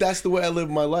 but that's the way I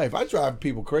live my life. I drive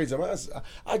people crazy.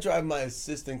 I drive my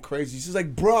assistant crazy. She's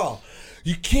like, bro,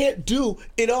 you can't do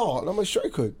it all. And I'm like, sure I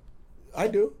could. I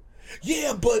do.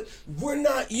 Yeah, but we're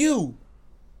not you.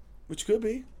 Which could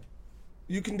be.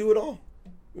 You can do it all.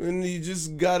 And you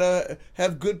just gotta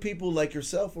have good people like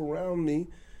yourself around me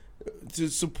to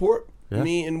support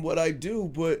me in what I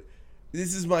do. But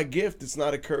this is my gift. It's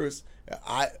not a curse.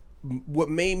 What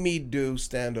made me do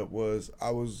stand-up was I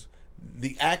was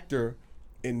the actor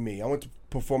in me. I went to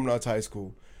Performing Arts High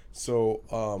School. So,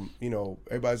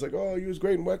 everybody's like, oh, you was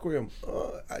great in Requiem.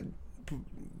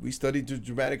 We studied the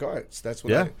dramatic arts. That's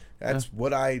what that's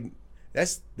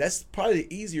probably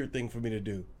the easier thing for me to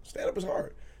do. Stand-up is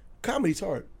hard. Comedy's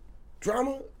hard.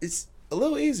 Drama is a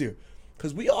little easier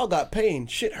because we all got pain.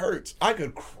 Shit hurts. I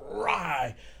could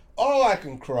cry. Oh, I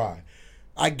can cry.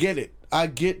 I get it. I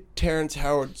get Terrence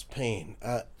Howard's pain.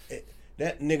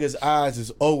 That nigga's eyes is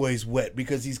always wet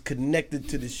because he's connected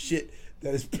to the shit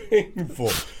that is painful.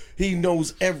 He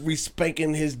knows every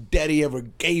spanking his daddy ever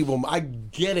gave him. I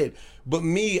get it. But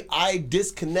me, I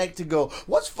disconnect to go,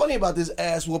 what's funny about this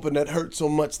ass whooping that hurt so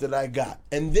much that I got?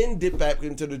 And then dip back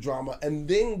into the drama and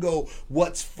then go,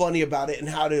 what's funny about it and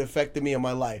how it affected me in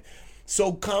my life.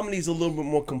 So comedy's a little bit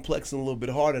more complex and a little bit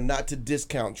harder, not to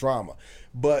discount drama.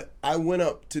 But I went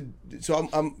up to, so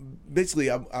I'm basically,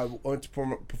 I went to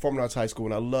Performing Arts High School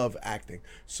and I love acting.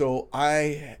 So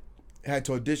I had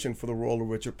to audition for the role of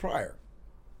Richard Pryor.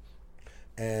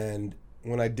 And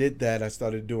when I did that, I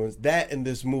started doing that in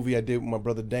this movie I did with my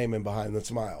brother Damon, Behind the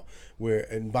Smile.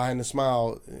 And Behind the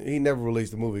Smile, he never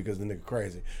released the movie because the nigga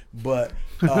crazy. But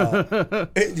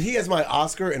he has my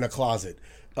Oscar in a closet.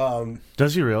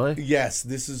 Does he really? Yes,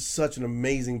 this is such an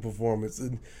amazing performance.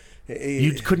 And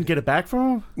you couldn't get it back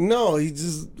from him? No,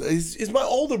 he's my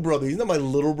older brother. He's not my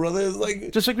little brother. It's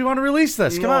like, just like we want to release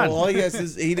this. Come on. All he has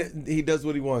is he does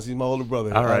what he wants. He's my older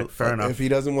brother. All right, fair enough. If he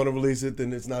doesn't want to release it,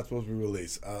 then it's not supposed to be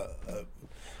released.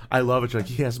 I love it. Like,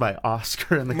 he has my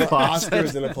Oscar in the closet. My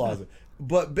Oscar's in the closet.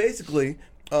 But basically,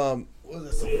 what was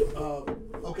I saying?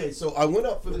 Okay, so I went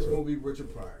up for this movie,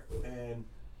 Richard Pryor, and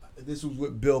this was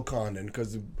with Bill Condon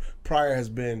because Pryor has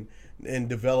been in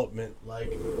development,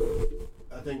 like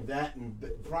I think that and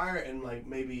Pryor and like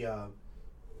maybe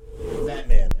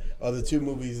Batman are the two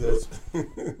movies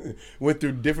that went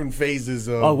through different phases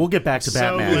of. Oh, we'll get back to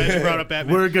Batman. So glad you brought up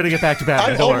Batman. We're gonna get back to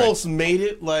Batman. I've almost made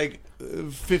it like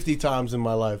 50 times in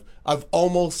my life. I've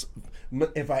almost.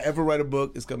 If I ever write a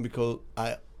book, it's gonna be called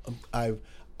I'm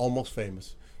almost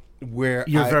famous. Where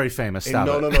you're very famous. Stop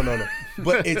no. it.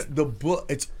 But it's the book.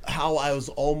 It's how I was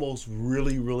almost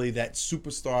really that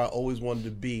superstar I always wanted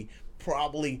to be.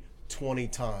 Probably 20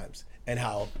 times, and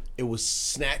how it was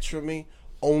snatched from me,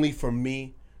 only for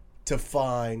me to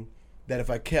find that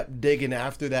if I kept digging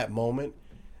after that moment,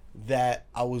 that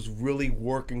I was really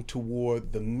working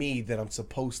toward the me that I'm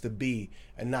supposed to be,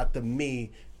 and not the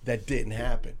me that didn't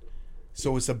happen.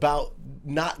 So it's about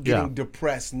not getting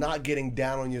depressed, not getting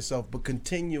down on yourself, but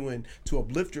continuing to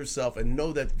uplift yourself and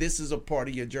know that this is a part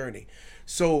of your journey.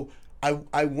 So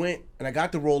I went and I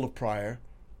got the role of Pryor.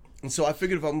 And so I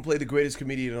figured if I'm going to play the greatest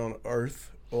comedian on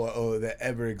earth, or that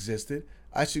ever existed.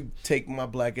 I should take my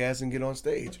black ass and get on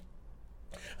stage.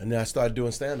 And then I started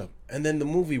doing stand-up. And then the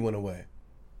movie went away.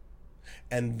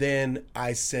 And then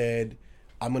I said,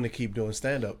 I'm going to keep doing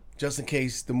stand-up. Just in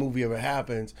case the movie ever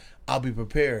happens, I'll be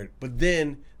prepared. But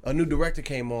then a new director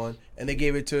came on, and they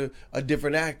gave it to a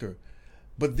different actor.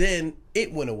 But then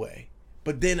it went away.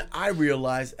 But then I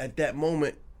realized at that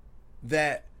moment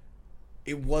that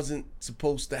it wasn't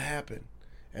supposed to happen.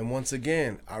 And once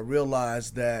again, I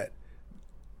realized that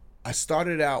I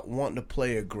started out wanting to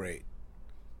play a great.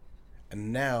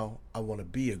 And now I want to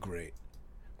be a great.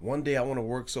 One day I want to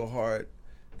work so hard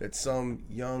that some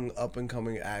young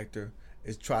up-and-coming actor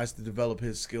tries to develop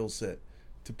his skill set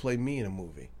to play me in a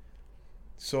movie.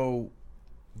 So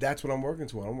that's what I'm working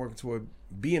toward. I'm working toward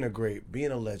being a great,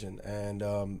 being a legend.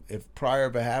 And if Pryor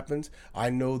ever happens, I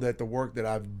know that the work that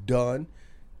I've done,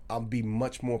 I'll be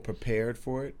much more prepared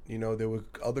for it. You know, there were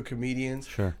other comedians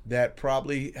that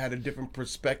probably had a different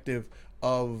perspective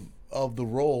of the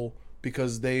role,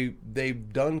 because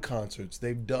they've done concerts,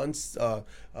 they've done specials,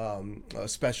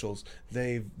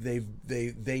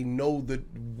 they know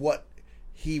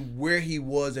where he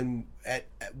was and at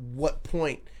what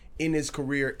point in his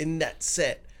career in that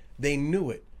set they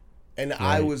knew it, and right.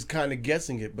 I was kind of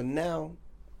guessing it, but now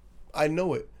I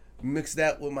know it. Mix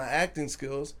that with my acting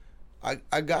skills,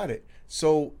 I got it.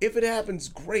 So if it happens,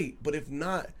 great. But if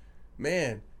not,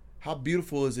 man, how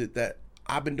beautiful is it that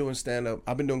I've been doing stand-up,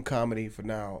 I've been doing comedy for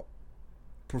now.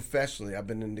 Professionally, I've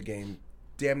been in the game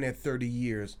damn near 30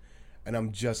 years, and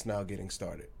I'm just now getting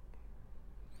started.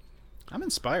 I'm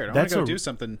inspired. I want to go do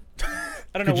something.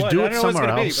 I don't know what. Could you do I it don't know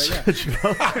somewhere what it's else?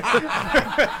 going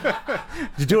to be,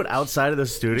 Did you do it outside of the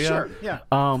studio? Sure. Yeah.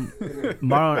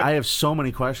 Marlon, I have so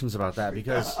many questions about that,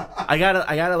 because I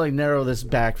gotta like narrow this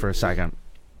back for a second.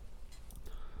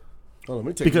 Hold on,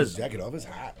 let me take this jacket off. It's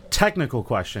hot. Technical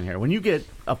question here. When you get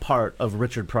a part of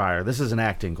Richard Pryor, this is an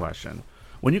acting question.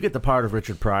 When you get the part of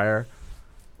Richard Pryor,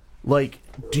 like,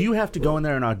 do you have to go in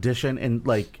there and audition? And,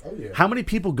 like, how many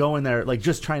people go in there, like,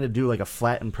 just trying to do, like, a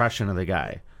flat impression of the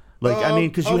guy? Like, I mean,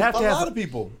 because you have to have... A lot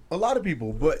of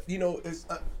people. But, you know, it's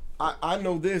I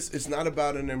know this. It's not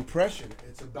about an impression.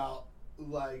 It's about,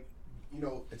 like, you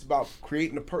know, it's about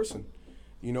creating a person.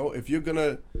 You know, if you're going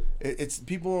to... It's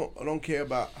people don't care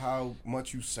about how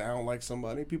much you sound like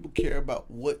somebody. People care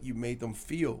about what you made them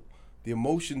feel. The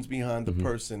emotions behind the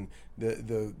person,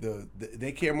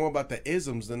 they care more about the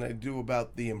isms than they do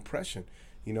about the impression.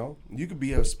 You know, you could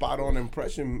be a spot-on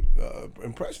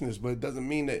impressionist, but it doesn't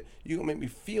mean that you're gonna make me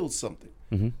feel something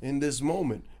in this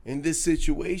moment, in this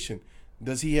situation.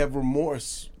 Does he have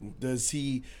remorse? Does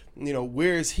he, you know,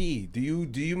 where is he? Do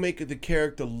you make the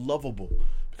character lovable?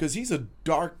 Because he's a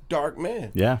dark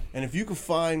man. Yeah. And if you could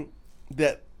find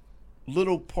that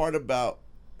little part about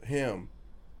him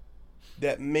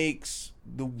that made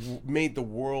the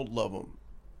world love him,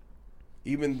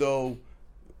 even though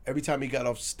every time he got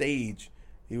off stage,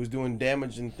 he was doing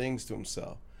damaging things to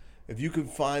himself. If you can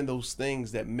find those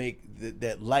things that make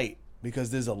that light,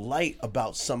 because there's a light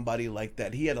about somebody like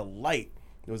that. He had a light.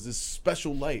 There was this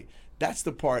special light. That's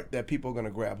the part that people are going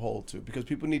to grab hold to, because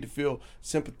people need to feel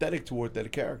sympathetic toward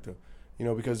that character. You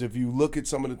know, because if you look at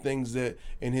some of the things that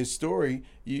in his story,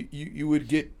 you would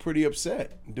get pretty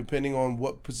upset depending on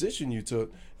what position you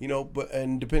took, you know,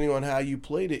 and depending on how you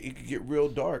played it, it could get real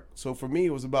dark. So for me,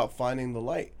 it was about finding the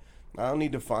light. I don't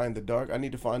need to find the dark. I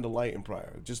need to find the light in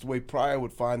Pryor, just the way Pryor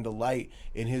would find the light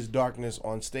in his darkness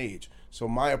on stage. So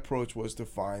my approach was to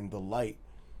find the light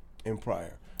in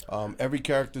Pryor. Every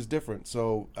character is different.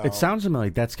 So it sounds to me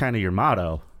like that's kind of your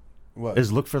motto. What?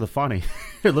 Is look for the funny.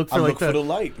 look for the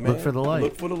light, man. Look for the light.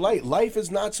 Look for the light. Life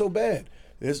is not so bad.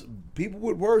 There's people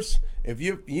with worse. If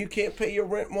you can't pay your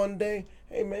rent one day,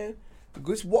 hey man,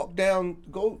 just walk down.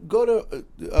 Go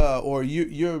to or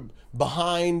you're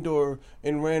behind or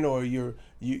in rent, or you're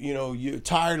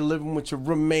tired of living with your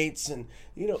roommates, and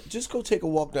just go take a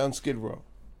walk down Skid Row.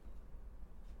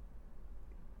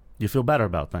 You feel better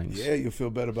about things. Yeah, you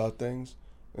feel better about things,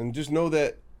 and just know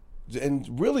that,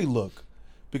 and really look.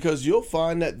 Because you'll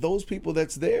find that those people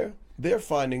that's there, they're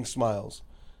finding smiles.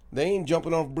 They ain't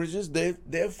jumping off bridges.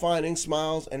 They're finding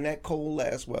smiles in that cold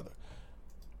ass weather.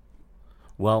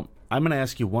 Well, I'm going to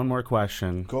ask you one more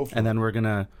question. Go for and it. Then we're going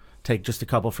to take just a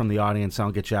couple from the audience.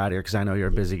 I'll get you out of here because I know you're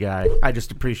a busy guy. I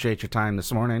just appreciate your time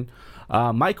this morning.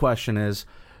 My question is,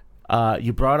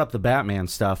 you brought up the Batman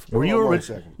stuff. Were you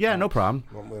originally? Yeah, no problem.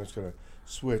 I'm just going to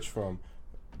switch from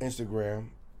Instagram.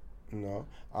 No,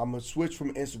 I'm going to switch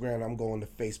from Instagram. I'm going to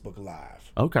Facebook Live.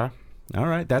 Okay. All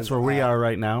right. That's where we are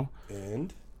right now.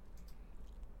 And?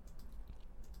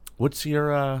 What's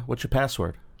your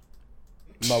password?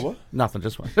 My what? Nothing.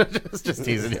 Just just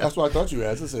teasing you. That's what I thought you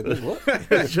asked. I said, what?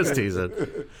 Just teasing.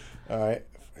 All right.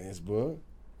 Facebook.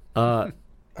 How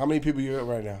many people you at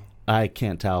right now? I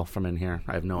can't tell from in here.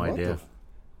 I have no idea. The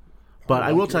But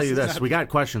I will tell you this: we got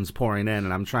questions pouring in,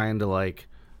 and I'm trying to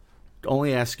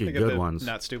only ask you good ones,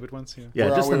 not stupid ones. Yeah,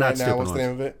 Where just are we the not right now? stupid What's ones. the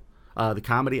name of it? The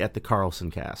Comedy at the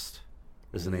Carlson Cast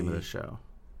is the name of the show.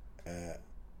 The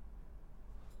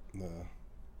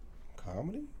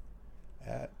Comedy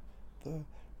at the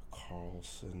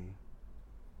Carlson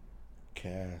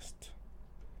Cast.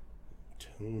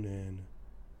 Tune in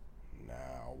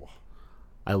now,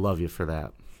 I love you for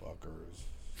that,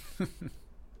 fuckers.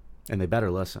 and they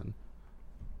better listen.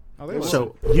 Oh, they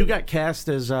So you got cast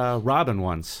as Robin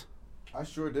once. I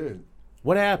sure did.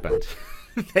 What happened?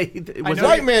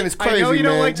 White man is crazy, I know you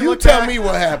man. don't like to you look tell back. me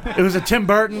what happened. It was a Tim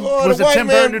Burton. Oh, was the it white Tim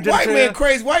man, Burton who did it white to man you?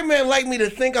 crazy. White man like me to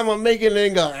think I'm gonna make it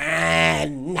and go,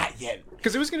 not yet.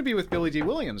 Because it was going to be with Billy D.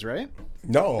 Williams, right?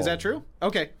 No, Is that true?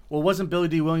 Okay. Well, wasn't Billy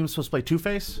D. Williams supposed to play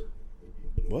Two-Face?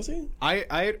 Was he? I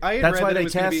had That's read why that they it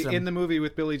was going to cast be him. in the movie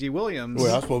with Billy D. Williams.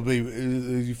 Well, that's supposed to be.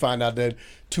 You find out that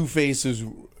Two-Face is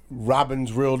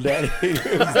Robin's real daddy.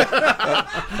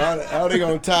 How are they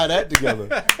gonna tie that together?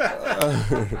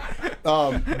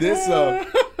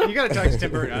 You got to talk to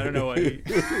Tim Burton. I don't know what he...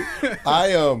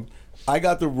 I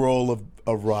got the role of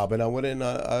Robin. I went in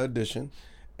audition,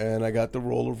 and I got the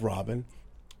role of Robin.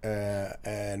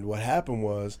 And what happened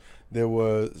was there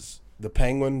was the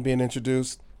Penguin being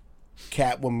introduced,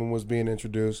 Catwoman was being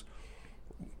introduced,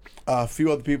 a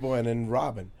few other people, and then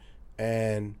Robin.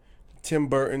 And Tim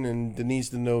Burton and Denise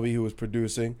Denovi, who was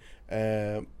producing,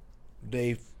 I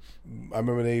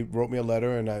remember they wrote me a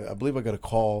letter, and I believe I got a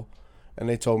call, and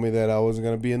they told me that I wasn't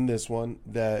going to be in this one,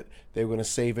 that they were going to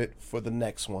save it for the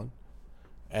next one.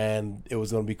 And it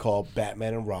was going to be called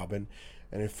Batman and Robin,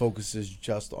 and it focuses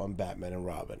just on Batman and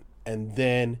Robin. And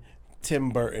then Tim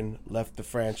Burton left the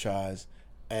franchise,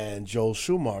 and Joel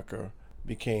Schumacher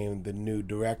became the new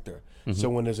director. Mm-hmm. So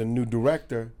when there's a new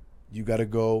director, you got to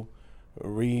go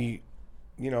re-audition.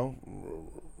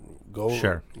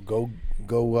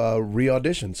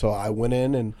 So I went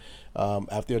in, and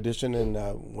after the audition, and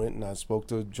went and I spoke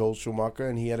to Joel Schumacher,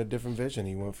 and he had a different vision.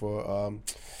 He went for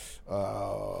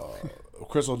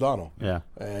Chris O'Donnell. Yeah.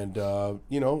 And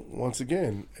once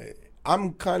again,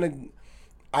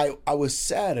 I was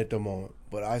sad at the moment,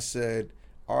 but I said,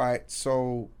 all right,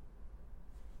 so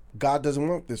God doesn't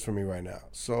want this for me right now.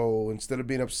 So instead of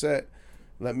being upset,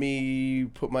 let me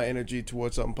put my energy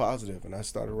towards something positive. And I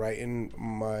started writing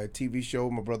my TV show,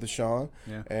 my brother Sean,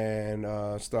 and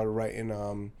started writing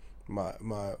our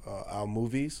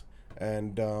movies.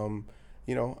 And and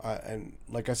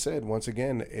like I said, once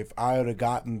again, if I would have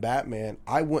gotten Batman,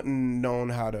 I wouldn't known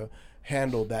how to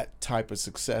handle that type of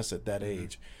success at that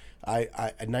age. I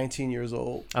at 19 years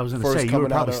old. I was going to say, you were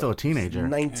probably still a teenager.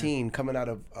 19, coming out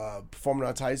of performing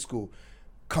arts high school,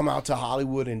 come out to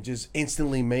Hollywood and just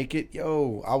instantly make it.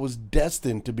 Yo, I was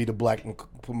destined to be the black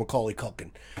Macaulay Culkin.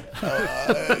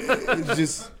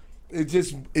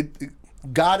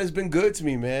 God has been good to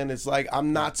me, man. It's like I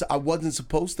wasn't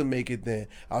supposed to make it then.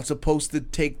 I was supposed to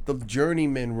take the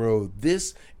journeyman road.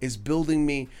 This is building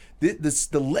me.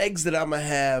 The legs that I'm going to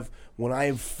have when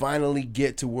I finally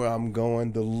get to where I'm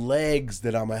going, the legs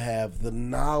that I'm going to have, the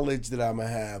knowledge that I'm going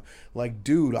to have. Like,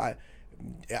 dude, I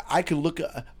could look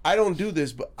at, I don't do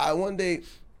this, but one day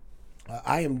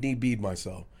I IMDb'd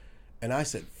myself, and I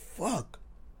said, fuck,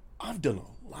 I've done a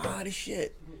lot of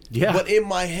shit. Yeah. But in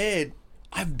my head,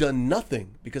 I've done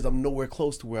nothing because I'm nowhere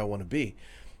close to where I want to be.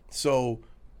 So,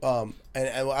 and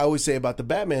I always say about the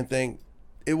Batman thing,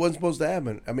 it wasn't supposed to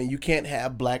happen. I mean, you can't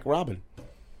have Black Robin.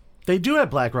 They do have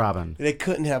Black Robin. They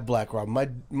couldn't have Black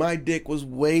Robin. My dick was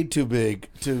way too big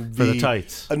to be for the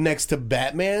tights. Next to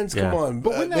Batman's. Yeah. Come on,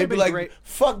 but wouldn't that they'd have be been like, great?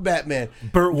 "Fuck Batman."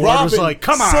 Burt Ward Robin was like,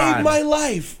 "Come on, save my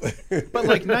life." But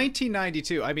like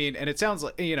 1992, I mean, and it sounds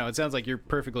like you're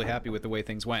perfectly happy with the way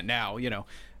things went now,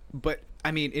 But I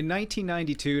mean, in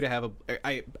 1992 to have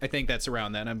I think that's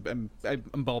around then. I'm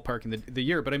ballparking the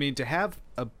year, but I mean to have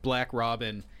a Black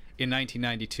Robin in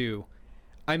 1992,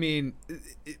 I mean,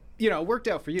 it worked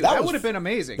out for you. That would have been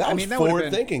amazing. That was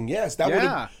forward thinking. Yes, that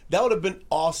would have been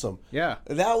awesome. Yeah,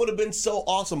 that would have been so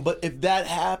awesome. But if that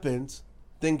happens,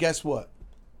 then guess what?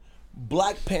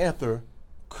 Black Panther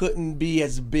couldn't be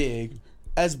as big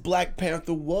as Black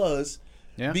Panther was.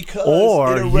 Yeah. Because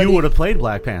you would have played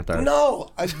Black Panther. No,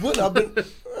 I wouldn't.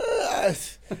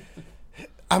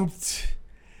 I've been.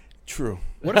 True.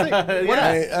 What are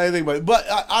they? I think about it, but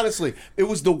honestly, it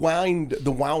was the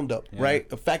wound up, right?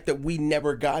 The fact that we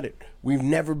never got it. We've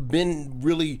never been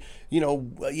really,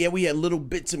 we had little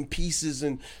bits and pieces,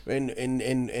 and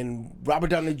Robert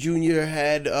Downey Jr.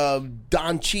 had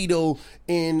Don Cheadle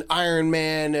in Iron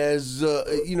Man as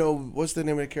what's the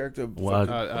name of the character?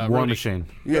 War Machine.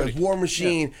 Yeah, War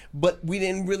Machine. Yeah. But we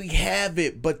didn't really have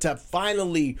it. But to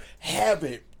finally have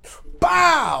it.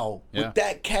 Bow with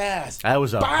that cast. That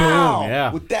was a boom,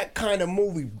 yeah. With that kind of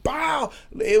movie, bow.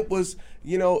 It was,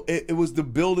 it was the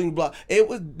building block.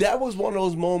 That was one of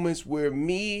those moments where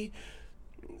me,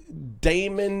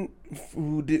 Damon,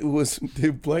 who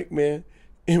did Blank Man,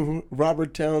 and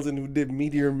Robert Townsend, who did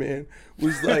Meteor Man,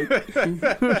 was like,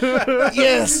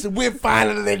 yes, we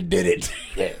finally did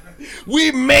it.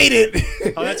 We made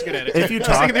it. Oh, that's good edit. If you I was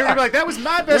talk, thinking they were like, that was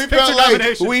my best picture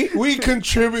nomination. We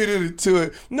contributed to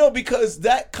it. No, because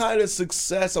that kind of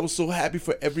success, I was so happy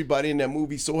for everybody in that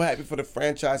movie, so happy for the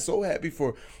franchise, so happy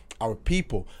for our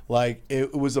people. Like,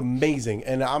 it was amazing.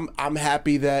 And I'm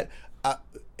happy that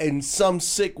in some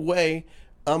sick way,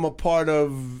 I'm a part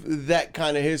of that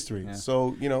kind of history. Yeah.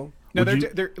 So, No,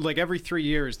 they're like every 3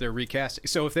 years they're recasting.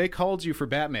 So if they called you for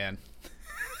Batman,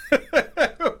 at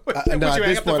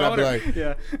this point I'd be like,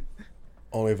 yeah.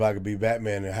 Only if I could be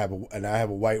Batman and I have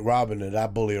a white Robin that I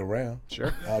bully around.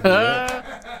 Sure.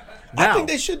 I think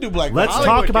they should do Black Let's Robin.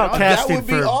 talk about casting that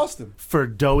would be awesome. For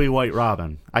doughy white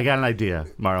Robin. I got an idea,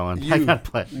 Marlon. I got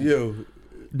to play.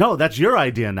 No, that's your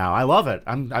idea now. I love it.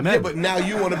 I'm in. Yeah, but now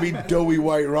you want to be doughy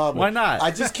white Robin. Why not?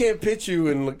 I just can't picture you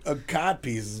in a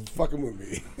codpiece. It's fucking with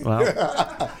me.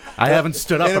 Well, I haven't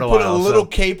stood up in a while. And while. put a little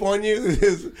cape on you.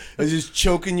 It's just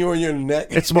choking you on your neck.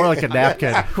 It's more like a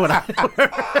napkin.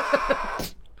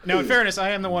 Now, in fairness,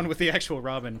 I am the one with the actual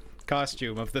Robin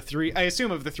costume of the three. I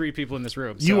assume of the three people in this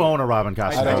room. So you own a Robin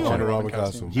costume. I do own a Robin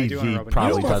costume. He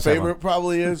probably my does favorite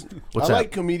probably is. What's I that?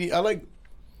 like comedian. I like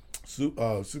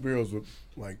superheroes with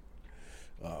like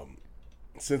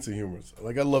sense of humor.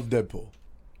 Like I love Deadpool.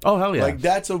 Oh hell yeah! Like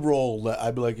that's a role that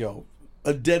I'd be like, yo,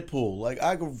 a Deadpool. Like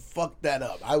I could fuck that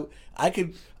up. I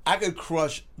could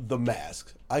crush the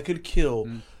Mask. I could kill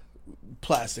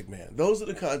Plastic Man. Those are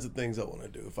the kinds of things I want to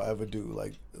do if I ever do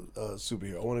like a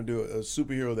superhero. I want to do a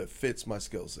superhero that fits my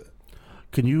skill set.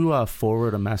 Can you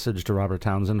forward a message to Robert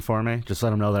Townsend for me? Just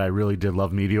let him know that I really did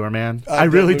love Meteor Man. I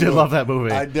really did love that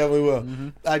movie. I definitely will.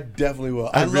 I definitely will.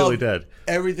 I really did.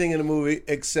 Everything in the movie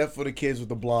except for the kids with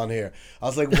the blonde hair. I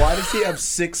was like, why does he have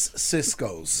 6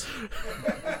 Ciscos?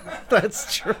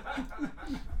 That's true.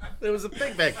 It was a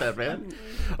thing back then, man.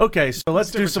 Okay, so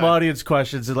let's do some audience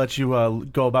questions and let you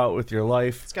go about with your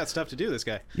life. He's got stuff to do, this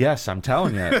guy. Yes, I'm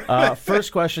telling you.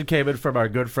 First question came in from our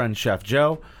good friend Chef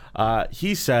Joe.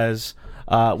 He says,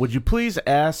 would you please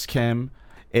ask him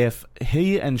if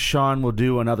he and Sean will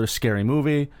do another scary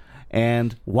movie,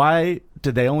 and why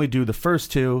did they only do the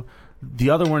first 2?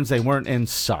 The other ones they weren't in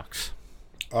sucks.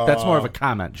 That's more of a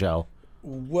comment, Joe.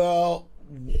 Well,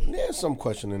 there's some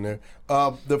question in there.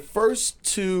 The first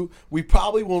 2, we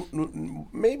probably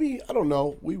won't. Maybe, I don't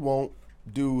know. We won't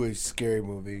do a scary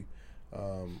movie.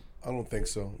 I don't think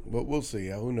so, but we'll see.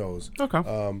 Who knows? Okay.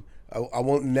 I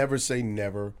won't never say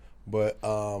never, but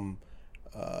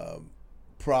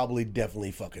probably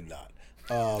definitely fucking not.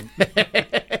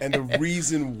 And the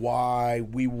reason why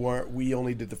we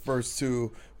only did the first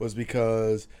 2 was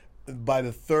because by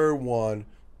the third one,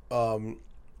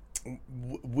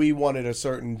 we wanted a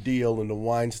certain deal, and the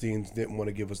Weinsteins didn't want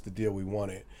to give us the deal we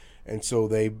wanted, and so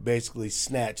they basically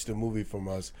snatched the movie from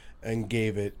us and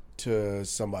gave it to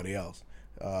somebody else.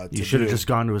 You should have just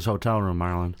gone to his hotel room,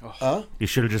 Marlon. Huh? You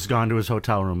should have just gone to his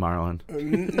hotel room, Marlon.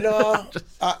 No,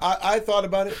 I thought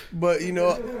about it, but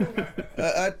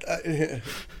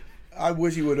I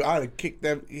wish he would. I'd have kicked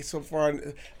that so far.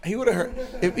 He would have hurt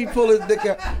if he pulled his dick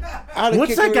out.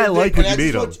 What's that guy like when you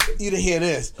meet him? You to hear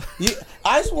this.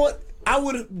 I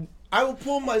would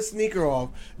pull my sneaker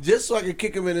off just so I could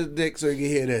kick him in his dick so he could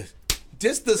hear this.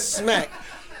 Just the smack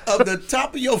of the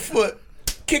top of your foot,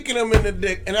 kicking him in the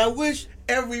dick, and I wish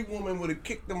every woman would have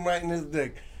kicked him right in his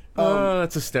dick.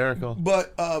 That's hysterical.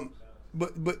 But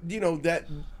that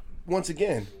once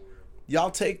again, y'all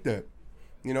take that.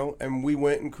 And we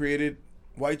went and created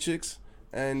White Chicks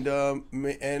and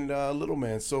Little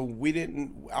Man. So we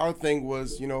didn't. Our thing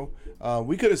was,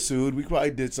 we could have sued. We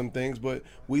probably did some things, but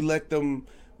we let them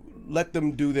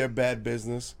do their bad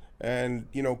business. And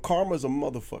karma's a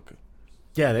motherfucker.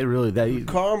 Yeah,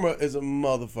 Karma is a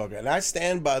motherfucker, and I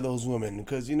stand by those women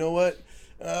because you know what?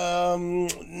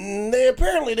 They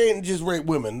apparently didn't just rape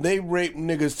women; they rape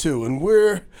niggas too, and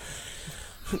we're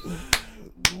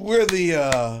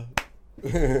the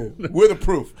We're the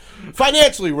proof.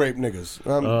 Financially raped niggas.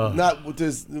 Not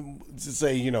to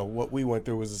say, you know, what we went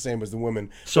through was the same as the women.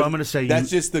 So I'm going to say that's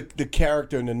just the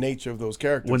character and the nature of those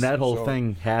characters. When that whole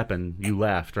thing happened, you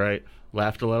laughed, right?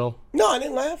 Laughed a little? No, I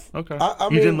didn't laugh. Okay. I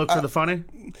you mean, didn't look for the funny?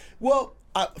 Well,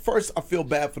 first, I feel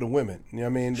bad for the women. You know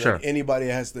what I mean? Sure. Like anybody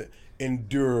has to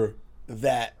endure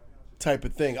that type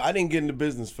of thing. I didn't get into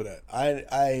business for that.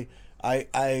 I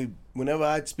whenever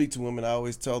I speak to women, I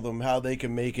always tell them how they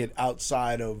can make it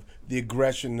outside of the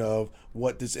aggression of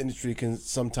what this industry can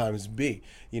sometimes be.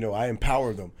 You know, I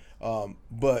empower them.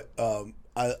 But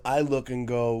I look and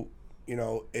go, you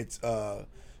know, it's a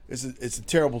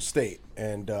terrible state,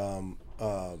 and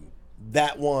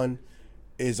that one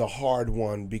is a hard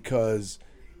one because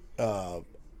what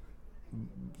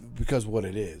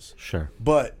it is. Sure.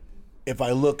 But if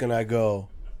I look and I go,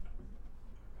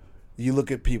 you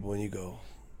look at people and you go,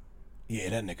 yeah,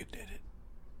 that nigga did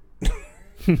it.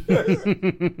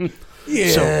 Yeah.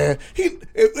 So,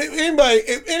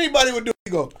 if anybody would do it,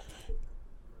 you go,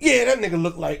 yeah, that nigga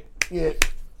look like, yeah,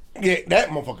 that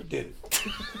motherfucker did it.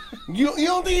 You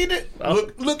don't think he did?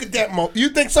 Look at that motherfucker. You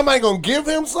think somebody gonna give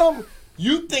him something?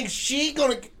 You think she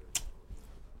gonna?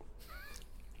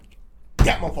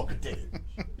 That motherfucker did it.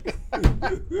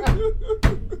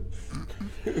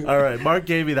 All right, Mark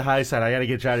gave me the high side. I got to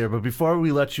get you out of here. But before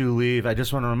we let you leave, I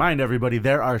just want to remind everybody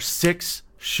there are 6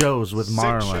 shows with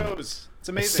Marlon. 6 shows. It's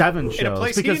amazing. 7 In a shows.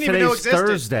 place he Because didn't even know today's existed.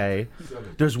 Thursday.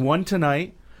 There's one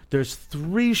tonight. There's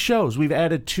 3 shows. We've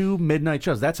added 2 midnight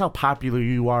shows. That's how popular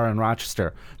you are in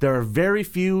Rochester. There are very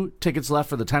few tickets left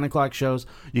for the 10 o'clock shows.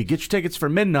 You get your tickets for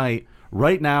midnight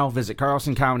right now. Visit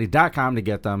carlsoncomedy.com to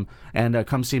get them and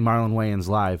come see Marlon Wayans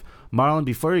live. Marlon,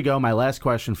 before you go, my last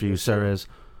question for you, sir, is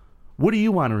what do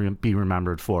you want to be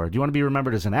remembered for? Do you want to be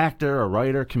remembered as an actor, a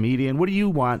writer, comedian? What do you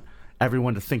want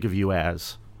everyone to think of you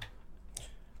as?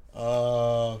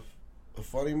 A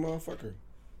funny motherfucker.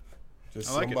 Just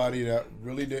somebody that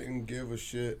really didn't give a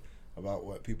shit about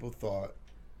what people thought,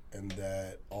 and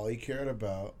that all he cared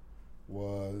about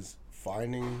was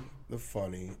finding the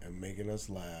funny and making us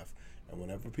laugh. And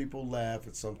whenever people laugh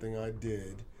at something I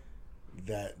did,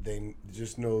 that they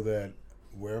just know that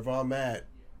wherever I'm at,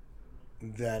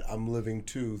 that I'm living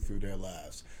too through their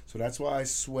laughs. So that's why I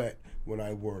sweat when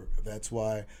I work. That's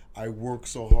why I work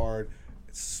so hard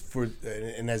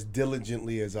and as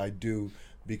diligently as I do,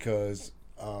 because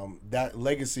that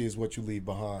legacy is what you leave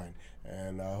behind.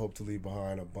 And I hope to leave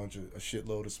behind a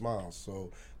shitload of smiles.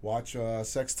 So watch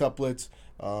Sextuplets.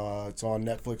 It's on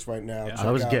Netflix right now. Yeah.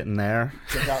 I was getting there.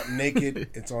 Check out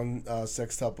Naked. It's on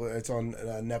Sextuplet. It's on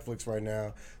Netflix right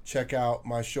now. Check out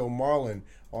my show Marlon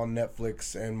on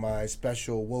Netflix and my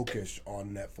special Wokish on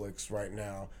Netflix right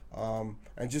now.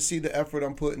 And just see the effort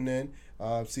I'm putting in.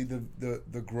 See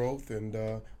the growth,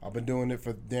 and I've been doing it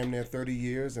for damn near 30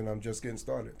 years, and I'm just getting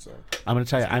started. So I'm going to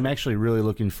tell you, I'm actually really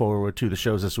looking forward to the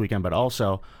shows this weekend. But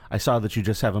also, I saw that you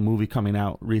just have a movie coming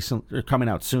out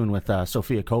soon with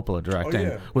Sofia Coppola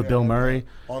directing with Bill Murray.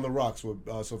 On the Rocks with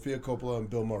Sofia Coppola and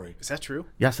Bill Murray. Is that true?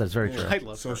 Yes, that's very true. I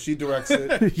love so her. she directs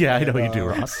it. Yeah, I know you do,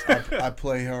 Ross. I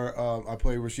play her. I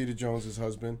play Rashida Jones's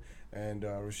husband, and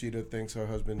Rashida thinks her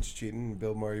husband's cheating. And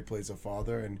Bill Murray plays her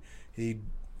father, and he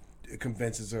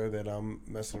convinces her that I'm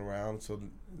messing around. So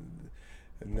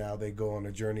now they go on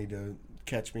a journey to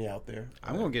catch me out there.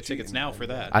 I'm gonna get tickets now for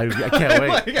that. I can't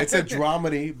wait. It's a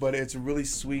dramedy, but it's a really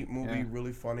sweet movie,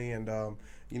 really funny, and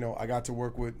I got to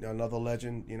work with another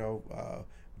legend.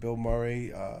 Bill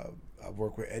Murray. I've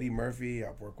worked with Eddie Murphy.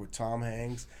 I've worked with Tom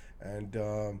Hanks, and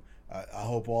I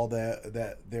hope all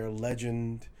that their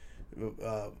legend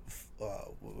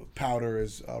powder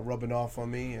is rubbing off on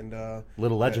me, and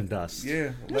little legend dust.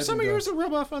 Yeah, There's some of yours will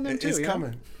rub off on them too. It's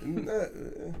coming.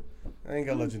 I ain't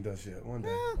got legend dust yet. One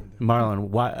day.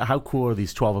 Marlon, how cool are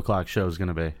these 12 o'clock shows going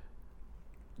to be?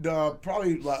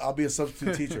 Probably I'll be a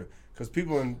substitute teacher, because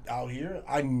people out here,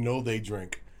 I know they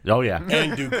drink. Oh yeah,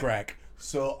 and do crack.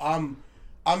 So I'm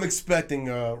expecting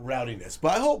rowdiness,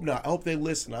 but I hope not. I hope they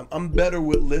listen. I'm better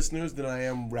with listeners than I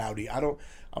am rowdy.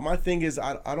 My thing is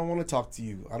I don't want to talk to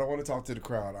you. I don't want to talk to the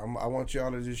crowd. I want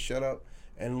y'all to just shut up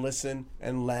and listen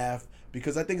and laugh,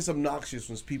 because I think it's obnoxious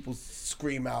when people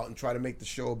scream out and try to make the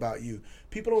show about you.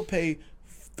 People don't pay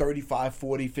 $35,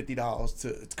 $40, $50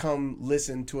 to come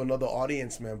listen to another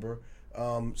audience member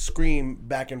scream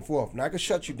back and forth. Now, I can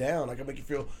shut you down. I can make you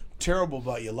feel terrible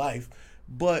about your life,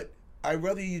 but I'd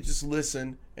rather you just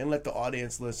listen and let the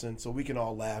audience listen, so we can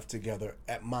all laugh together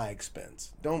at my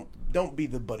expense. Don't be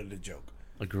the butt of the joke.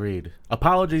 Agreed.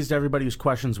 Apologies to everybody whose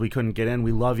questions we couldn't get in.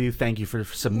 We love you. Thank you for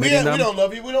submitting them. We don't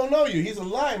love you. We don't know you. He's a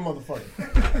lying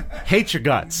motherfucker. Hate your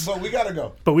guts. But we gotta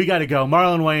go.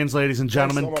 Marlon Wayans, ladies and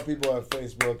gentlemen. Thanks to all my people on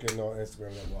Facebook and on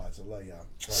Instagram that watch. I love y'all.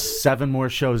 7 more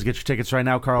shows. Get your tickets right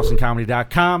now.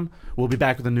 CarlsonComedy.com. We'll be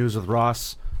back with the news with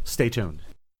Ross. Stay tuned.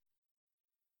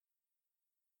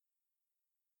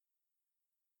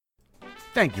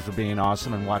 Thank you for being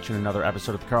awesome and watching another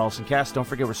episode of the Carlson Cast. Don't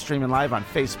forget we're streaming live on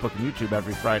Facebook and YouTube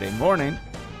every Friday morning.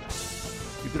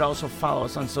 You could also follow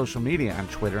us on social media on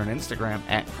Twitter and Instagram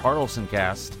at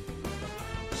CarlsonCast.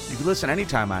 You can listen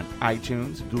anytime on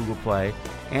iTunes, Google Play,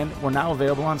 and we're now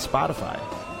available on Spotify.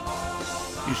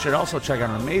 You should also check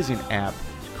out an amazing app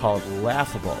called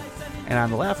Laughable. And on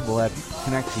the Laughable app, you can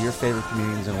connect to your favorite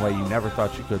comedians in a way you never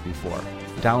thought you could before.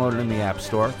 Download it in the App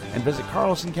Store and visit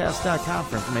carlsoncast.com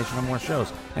for information on more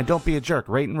shows. And don't be a jerk.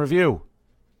 Rate and review.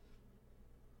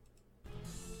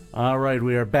 All right,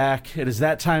 we are back. It is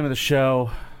that time of the show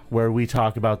where we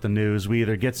talk about the news. We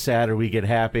either get sad or we get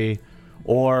happy,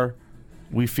 or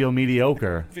we feel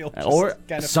mediocre.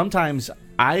 Sometimes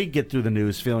I get through the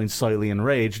news feeling slightly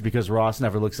enraged because Ross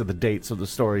never looks at the dates of the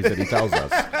stories that he tells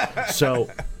us. So...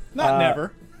 Not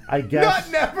never. I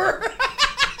guess. Not never.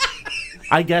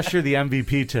 I guess you're the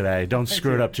MVP today. Don't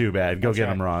screw it up too bad. Go get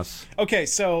him, Ross. Okay,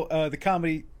 so the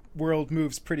comedy world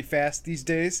moves pretty fast these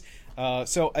days.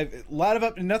 So a lot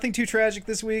of nothing too tragic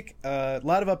this week. A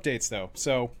lot of updates though.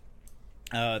 So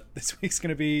this week's going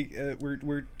to be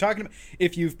we're talking about,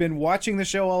 if you've been watching the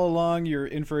show all along, you're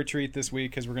in for a treat this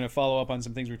week because we're going to follow up on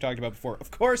some things we've talked about before.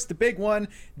 Of course, the big one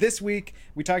this week,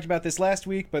 we talked about this last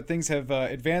week, but things have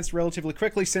advanced relatively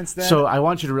quickly since then. So I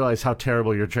want you to realize how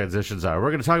terrible your transitions are.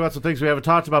 We're going to talk about some things we haven't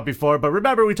talked about before, but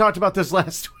remember we talked about this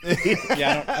last week.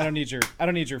 Yeah, I don't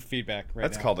need your feedback right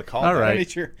That's now. called a call. All right.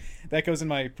 That goes in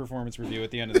my performance review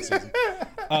at the end of the season.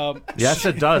 Yes,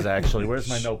 it does actually. Where's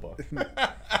my notebook?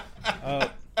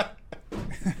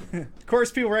 Of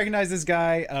course, people recognize this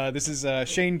guy. This is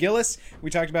Shane Gillis. We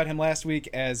talked about him last week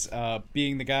as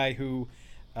being the guy who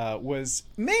was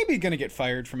maybe going to get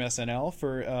fired from SNL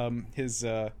for his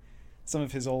some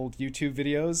of his old YouTube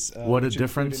videos. What a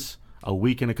difference a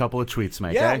week and a couple of tweets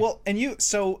make. Yeah, eh? well, and you.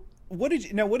 So what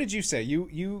did you say?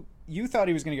 You thought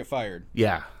he was going to get fired.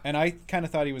 Yeah, and I kind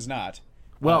of thought he was not.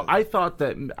 Well, I thought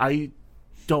that I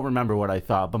don't remember what I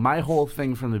thought, but my whole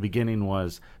thing from the beginning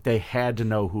was they had to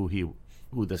know who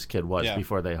this kid was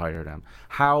before they hired him.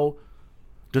 How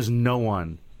does no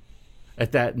one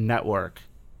at that network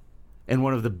in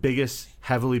one of the biggest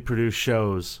heavily produced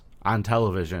shows on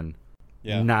television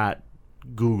not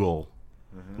Google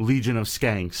Legion of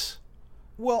Skanks?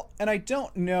 Well, and I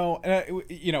don't know,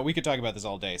 we could talk about this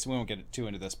all day, so we won't get too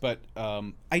into this, but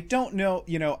I don't know,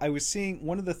 I was seeing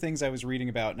one of the things I was reading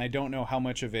about, and I don't know how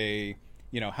much of a,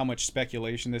 how much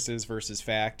speculation this is versus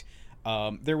fact.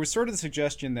 There was sort of the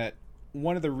suggestion that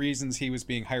one of the reasons he was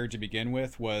being hired to begin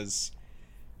with was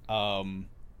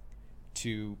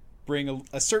to bring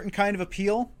a certain kind of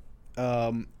appeal.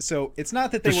 So it's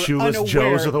not that they were shoeless unaware.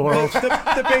 Joes of the world.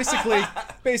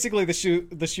 Basically the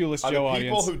shoeless Joe audience.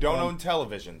 People who don't own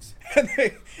televisions.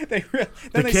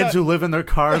 The kids who live in their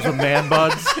cars with man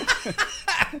buds.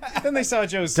 Then they saw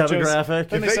Joe's demographic.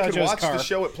 Then they saw could Joe's watch car. the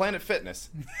show at Planet Fitness.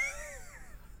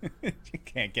 You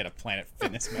can't get a Planet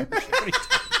Fitness membership. What are you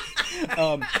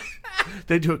talking?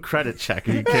 They do a credit check.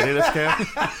 Are you kidding us,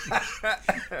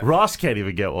 Cam? Ross can't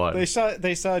even get one. They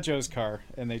saw Joe's car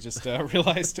and they just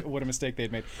realized what a mistake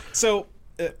they'd made. So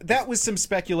that was some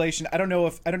speculation. I don't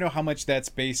know how much that's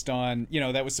based on.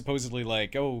 That was supposedly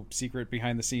like secret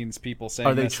behind the scenes people saying.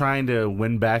 Are they trying to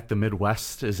win back the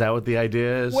Midwest? Is that what the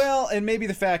idea is? Well, and maybe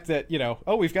the fact that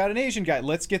we've got an Asian guy.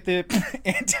 Let's get the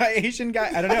anti-Asian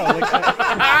guy. I don't know.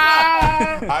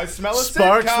 I smell a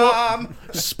sitcom.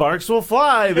 Sparks will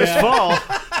fly this fall.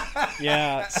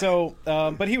 Yeah. So,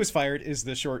 but he was fired. Is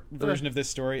the short version of this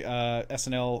story.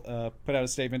 SNL put out a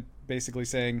statement basically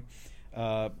saying.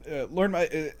 A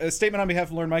statement on behalf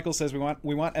of Lorne Michaels says we want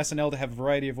SNL to have a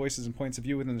variety of voices and points of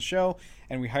view within the show,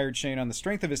 and we hired Shane on the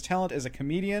strength of his talent as a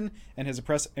comedian and his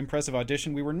impressive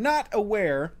audition. We were not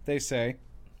aware, they say,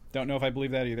 don't know if I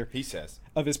believe that either, he says,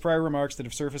 of his prior remarks that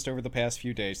have surfaced over the past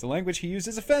few days. The language he used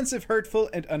is offensive, hurtful,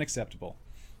 and unacceptable.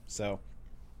 So,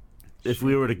 if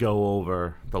we were to go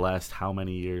over the last how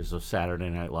many years of Saturday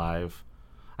Night Live,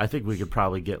 I think we could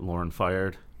probably get Lorne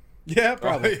fired. Yeah,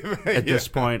 probably. At this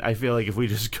point, I feel like if we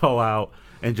just go out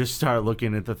and just start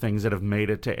looking at the things that have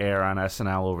made it to air on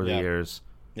SNL over the years,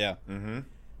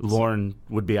 Lorne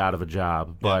would be out of a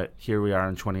job. But here we are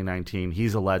in 2019.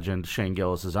 He's a legend. Shane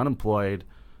Gillis is unemployed.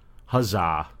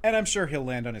 Huzzah! And I'm sure he'll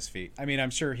land on his feet. I mean,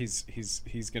 I'm sure he's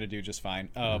going to do just fine.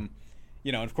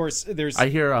 you know, of course, there's. I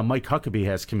hear Mike Huckabee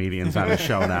has comedians on his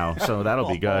show now, so that'll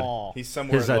be good. He's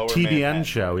somewhere His in Lower TBN Manhattan.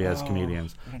 show, he has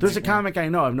comedians. There's a comic I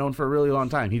know I've known for a really long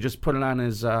time. He just put it on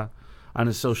his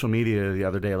social media the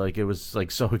other day. Like, it was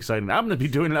like so exciting. I'm going to be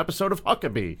doing an episode of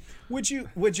Huckabee. Would you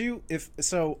if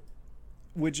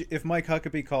Mike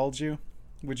Huckabee called you?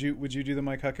 Would you do the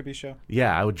Mike Huckabee show?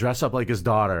 Yeah, I would dress up like his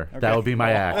daughter. Okay. That would be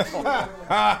my act.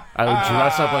 I would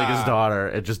dress up like his daughter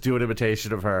and just do an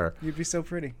imitation of her. You'd be so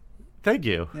pretty. Thank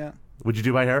you. Yeah. Would you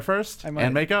do my hair first? I might.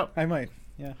 And makeup? I might.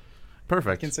 Yeah.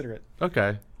 Perfect. Consider it.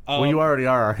 Okay. Well, you already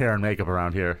are our hair and makeup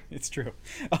around here. It's true.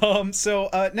 So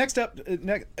next up,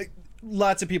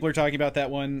 lots of people are talking about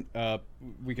that one.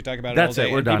 We could talk about it That's all day.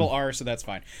 it. We're and done. People are, so that's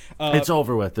fine. It's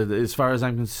over with. As far as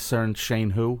I'm concerned,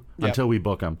 Shane who? Yep. Until we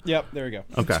book him. Yep. There we go.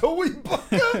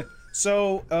 Okay.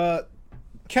 So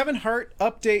Kevin Hart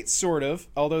update, sort of.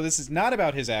 Although this is not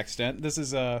about his accident. This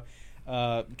is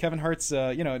Kevin Hart's.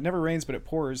 It never rains but it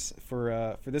pours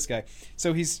for this guy.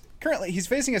 So he's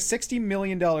facing a $60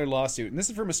 million lawsuit, and this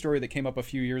is from a story that came up a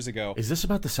few years ago. Is this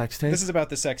about the sex tape? This is about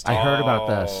the sex tape. I heard about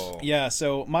this. Yeah,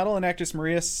 so model and actress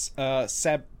Maria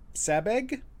Sabag,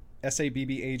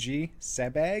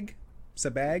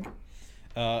 Sabbag,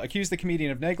 accused the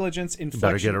comedian of negligence, You better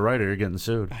infliction. get it right or you're getting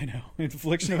sued. I know.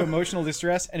 Infliction of emotional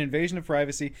distress and invasion of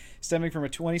privacy stemming from a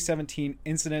 2017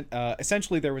 incident.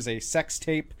 Essentially, there was a sex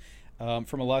tape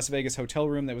from a Las Vegas hotel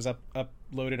room that was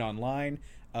uploaded online.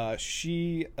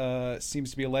 She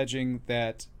seems to be alleging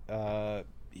that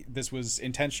this was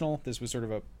intentional. This was sort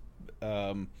of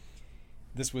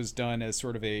this was done as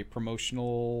sort of a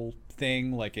promotional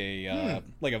thing, like a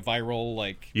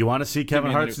viral You want to see Kevin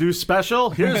me a Hart's minute. new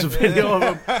special? Here's a video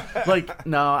of him. Like,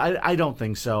 no, I don't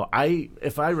think so.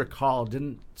 If I recall,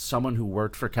 didn't someone who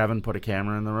worked for Kevin put a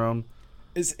camera in the room?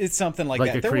 It's something like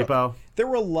Like that. a creepo? There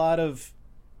are a lot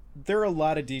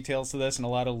of details to this and a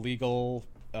lot of legal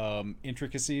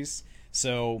intricacies.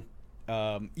 So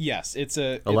yes, it's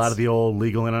a lot of the old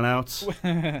legal in and outs.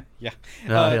 yeah.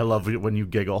 I love it when you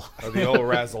giggle. The old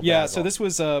razzle. Yeah, so this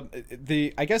was I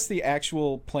guess the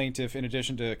actual plaintiff, in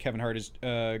addition to Kevin Hart, is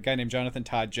a guy named Jonathan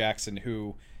Todd Jackson,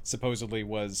 who supposedly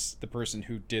was the person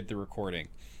who did the recording.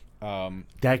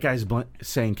 That guy's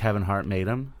saying Kevin Hart made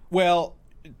him? Well,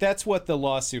 that's what the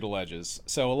lawsuit alleges.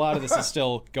 So a lot of this is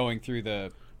still going through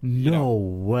the No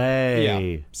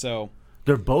way. yeah. So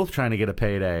They're both trying to get a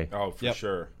payday. Oh, for Yep.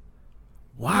 sure.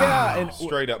 Wow. yeah, and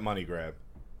Straight up money grab.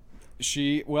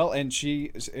 she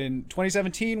in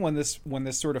 2017 when this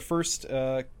sort of first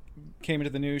came into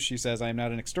the news, she says, "I am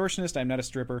not an extortionist. I am not a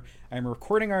stripper. I am a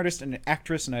recording artist and an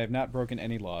actress, and I have not broken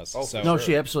any laws." Oh, So No, Sure.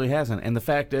 she absolutely hasn't. And the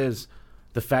fact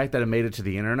that it made it to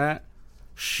the internet,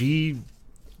 she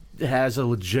has a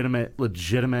legitimate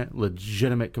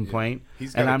complaint.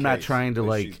 He's got And a I'm not case. trying to She's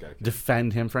like got a case.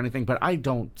 defend him for anything, but I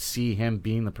don't see him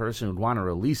being the person who'd want to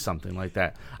release something like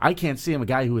that. I can't see him, a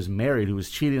guy who was married, who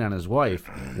was cheating on his wife,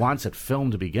 wants it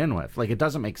filmed to begin with. Like, it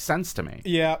doesn't make sense to me.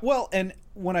 yeah, well, and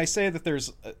when I say that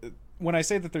there's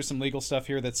some legal stuff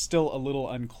here that's still a little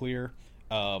unclear,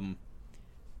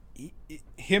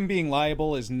 him being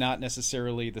liable is not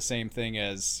necessarily the same thing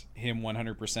as him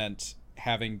 100%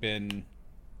 having been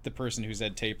the person who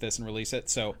said tape this and release it.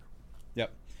 So,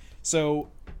 yep. So,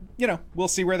 we'll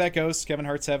see where that goes. Kevin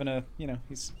Hart's having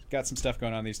he's got some stuff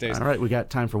going on these days. All right, we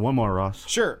got time for one more, Ross.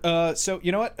 Sure. So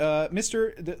you know what,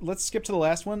 let's skip to the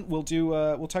last one. We'll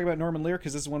talk about Norman Lear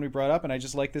because this is one we brought up, and I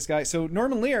just like this guy. So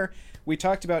Norman Lear, we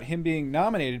talked about him being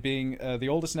nominated, being the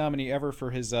oldest nominee ever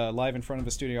for his live in front of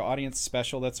a studio audience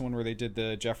special. That's the one where they did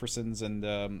the Jeffersons and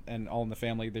All in the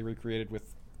Family. They recreated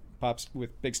with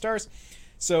big stars.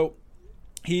 So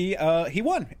he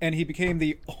won, and he became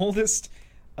the oldest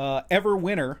ever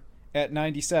winner at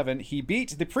 97. He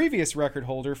beat the previous record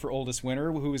holder for oldest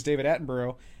winner, who was David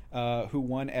Attenborough, who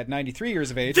won at 93 years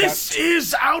of age. This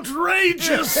is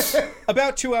outrageous!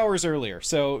 About 2 hours earlier.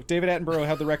 So David Attenborough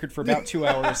had the record for about 2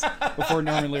 hours before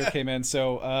Norman Lear came in.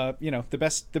 So the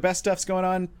best stuff's going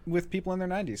on with people in their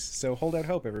 90s. So hold out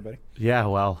hope, everybody. Yeah,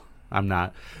 well, I'm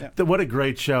not. Yeah. What a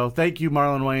great show. Thank you,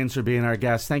 Marlon Wayans, for being our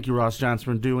guest. Thank you, Ross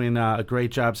Johnson, for doing a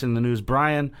great job sending the news.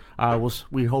 Brian,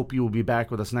 we hope you will be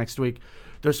back with us next week.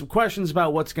 There's some questions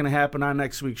about what's going to happen on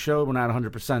next week's show. We're not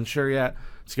 100% sure yet.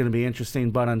 It's going to be interesting.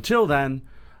 But until then,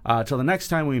 till the next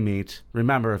time we meet,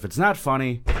 remember, if it's not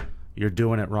funny, you're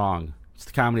doing it wrong. It's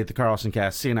the Comedy at the Carlson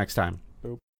Cast. See you next time.